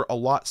that they were a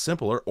lot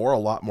simpler or a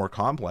lot more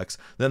complex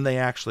than they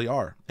actually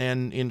are.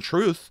 And in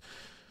truth,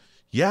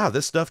 yeah,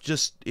 this stuff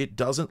it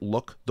doesn't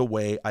look the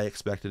way I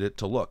expected it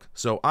to look.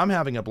 So I'm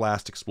having a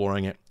blast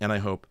exploring it, and I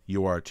hope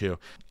you are too.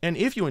 And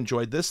if you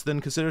enjoyed this, then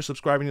consider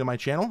subscribing to my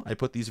channel. I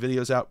put these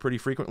videos out pretty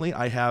frequently.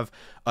 I have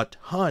a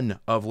ton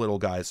of little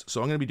guys,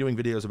 so I'm going to be doing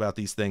videos about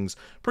these things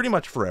pretty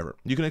much forever.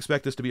 You can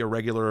expect this to be a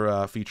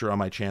regular feature on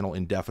my channel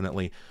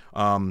indefinitely,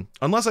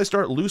 unless I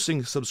start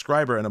losing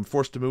subscriber and I'm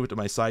forced to move it to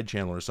my side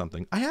channel or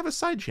something. I have a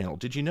side channel.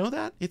 Did you know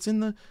that? It's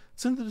in the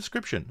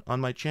description on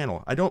my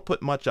channel. I don't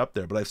put much up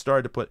there, but I've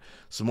started to put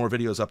some more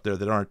videos up there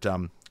that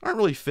aren't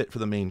really fit for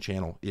the main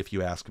channel, if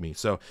you ask me.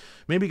 So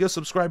maybe go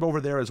subscribe over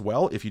there as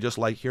well if you just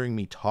like hearing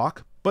me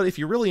talk. But if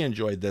you really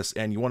enjoyed this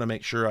and you want to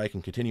make sure I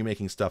can continue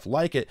making stuff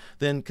like it,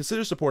 then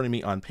consider supporting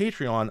me on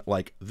Patreon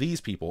like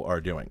these people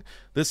are doing.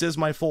 This is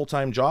my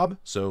full-time job,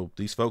 so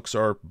these folks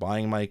are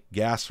buying my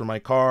gas for my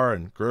car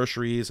and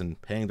groceries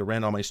and paying the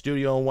rent on my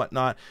studio and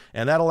whatnot,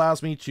 and that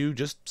allows me to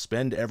just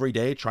spend every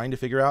day trying to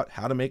figure out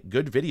how to make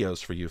good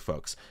videos for you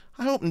folks.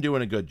 I hope I'm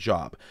doing a good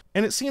job.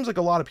 And it seems like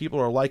a lot of people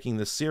are liking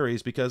this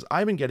series because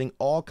I've been getting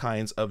all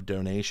kinds of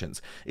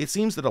donations. It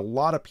seems that a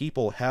lot of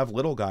people have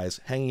little guys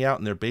hanging out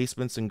in their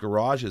basements and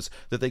garages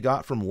that they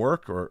got from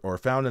work or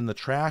found in the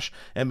trash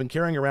and been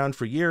carrying around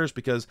for years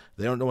because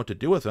they don't know what to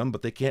do with them,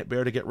 but they can't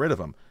bear to get rid of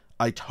them.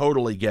 I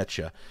totally get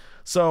you.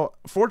 So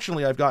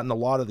fortunately, I've gotten a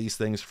lot of these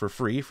things for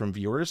free from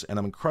viewers, and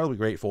I'm incredibly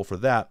grateful for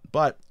that.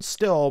 But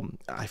still,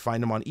 I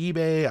find them on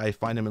eBay, I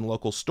find them in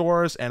local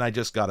stores, and I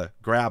just gotta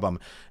grab them.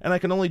 And I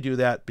can only do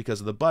that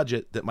because of the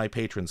budget that my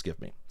patrons give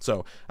me.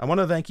 So I want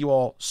to thank you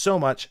all so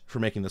much for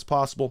making this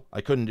possible. I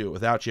couldn't do it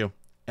without you.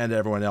 And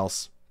everyone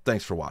else,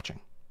 thanks for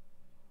watching.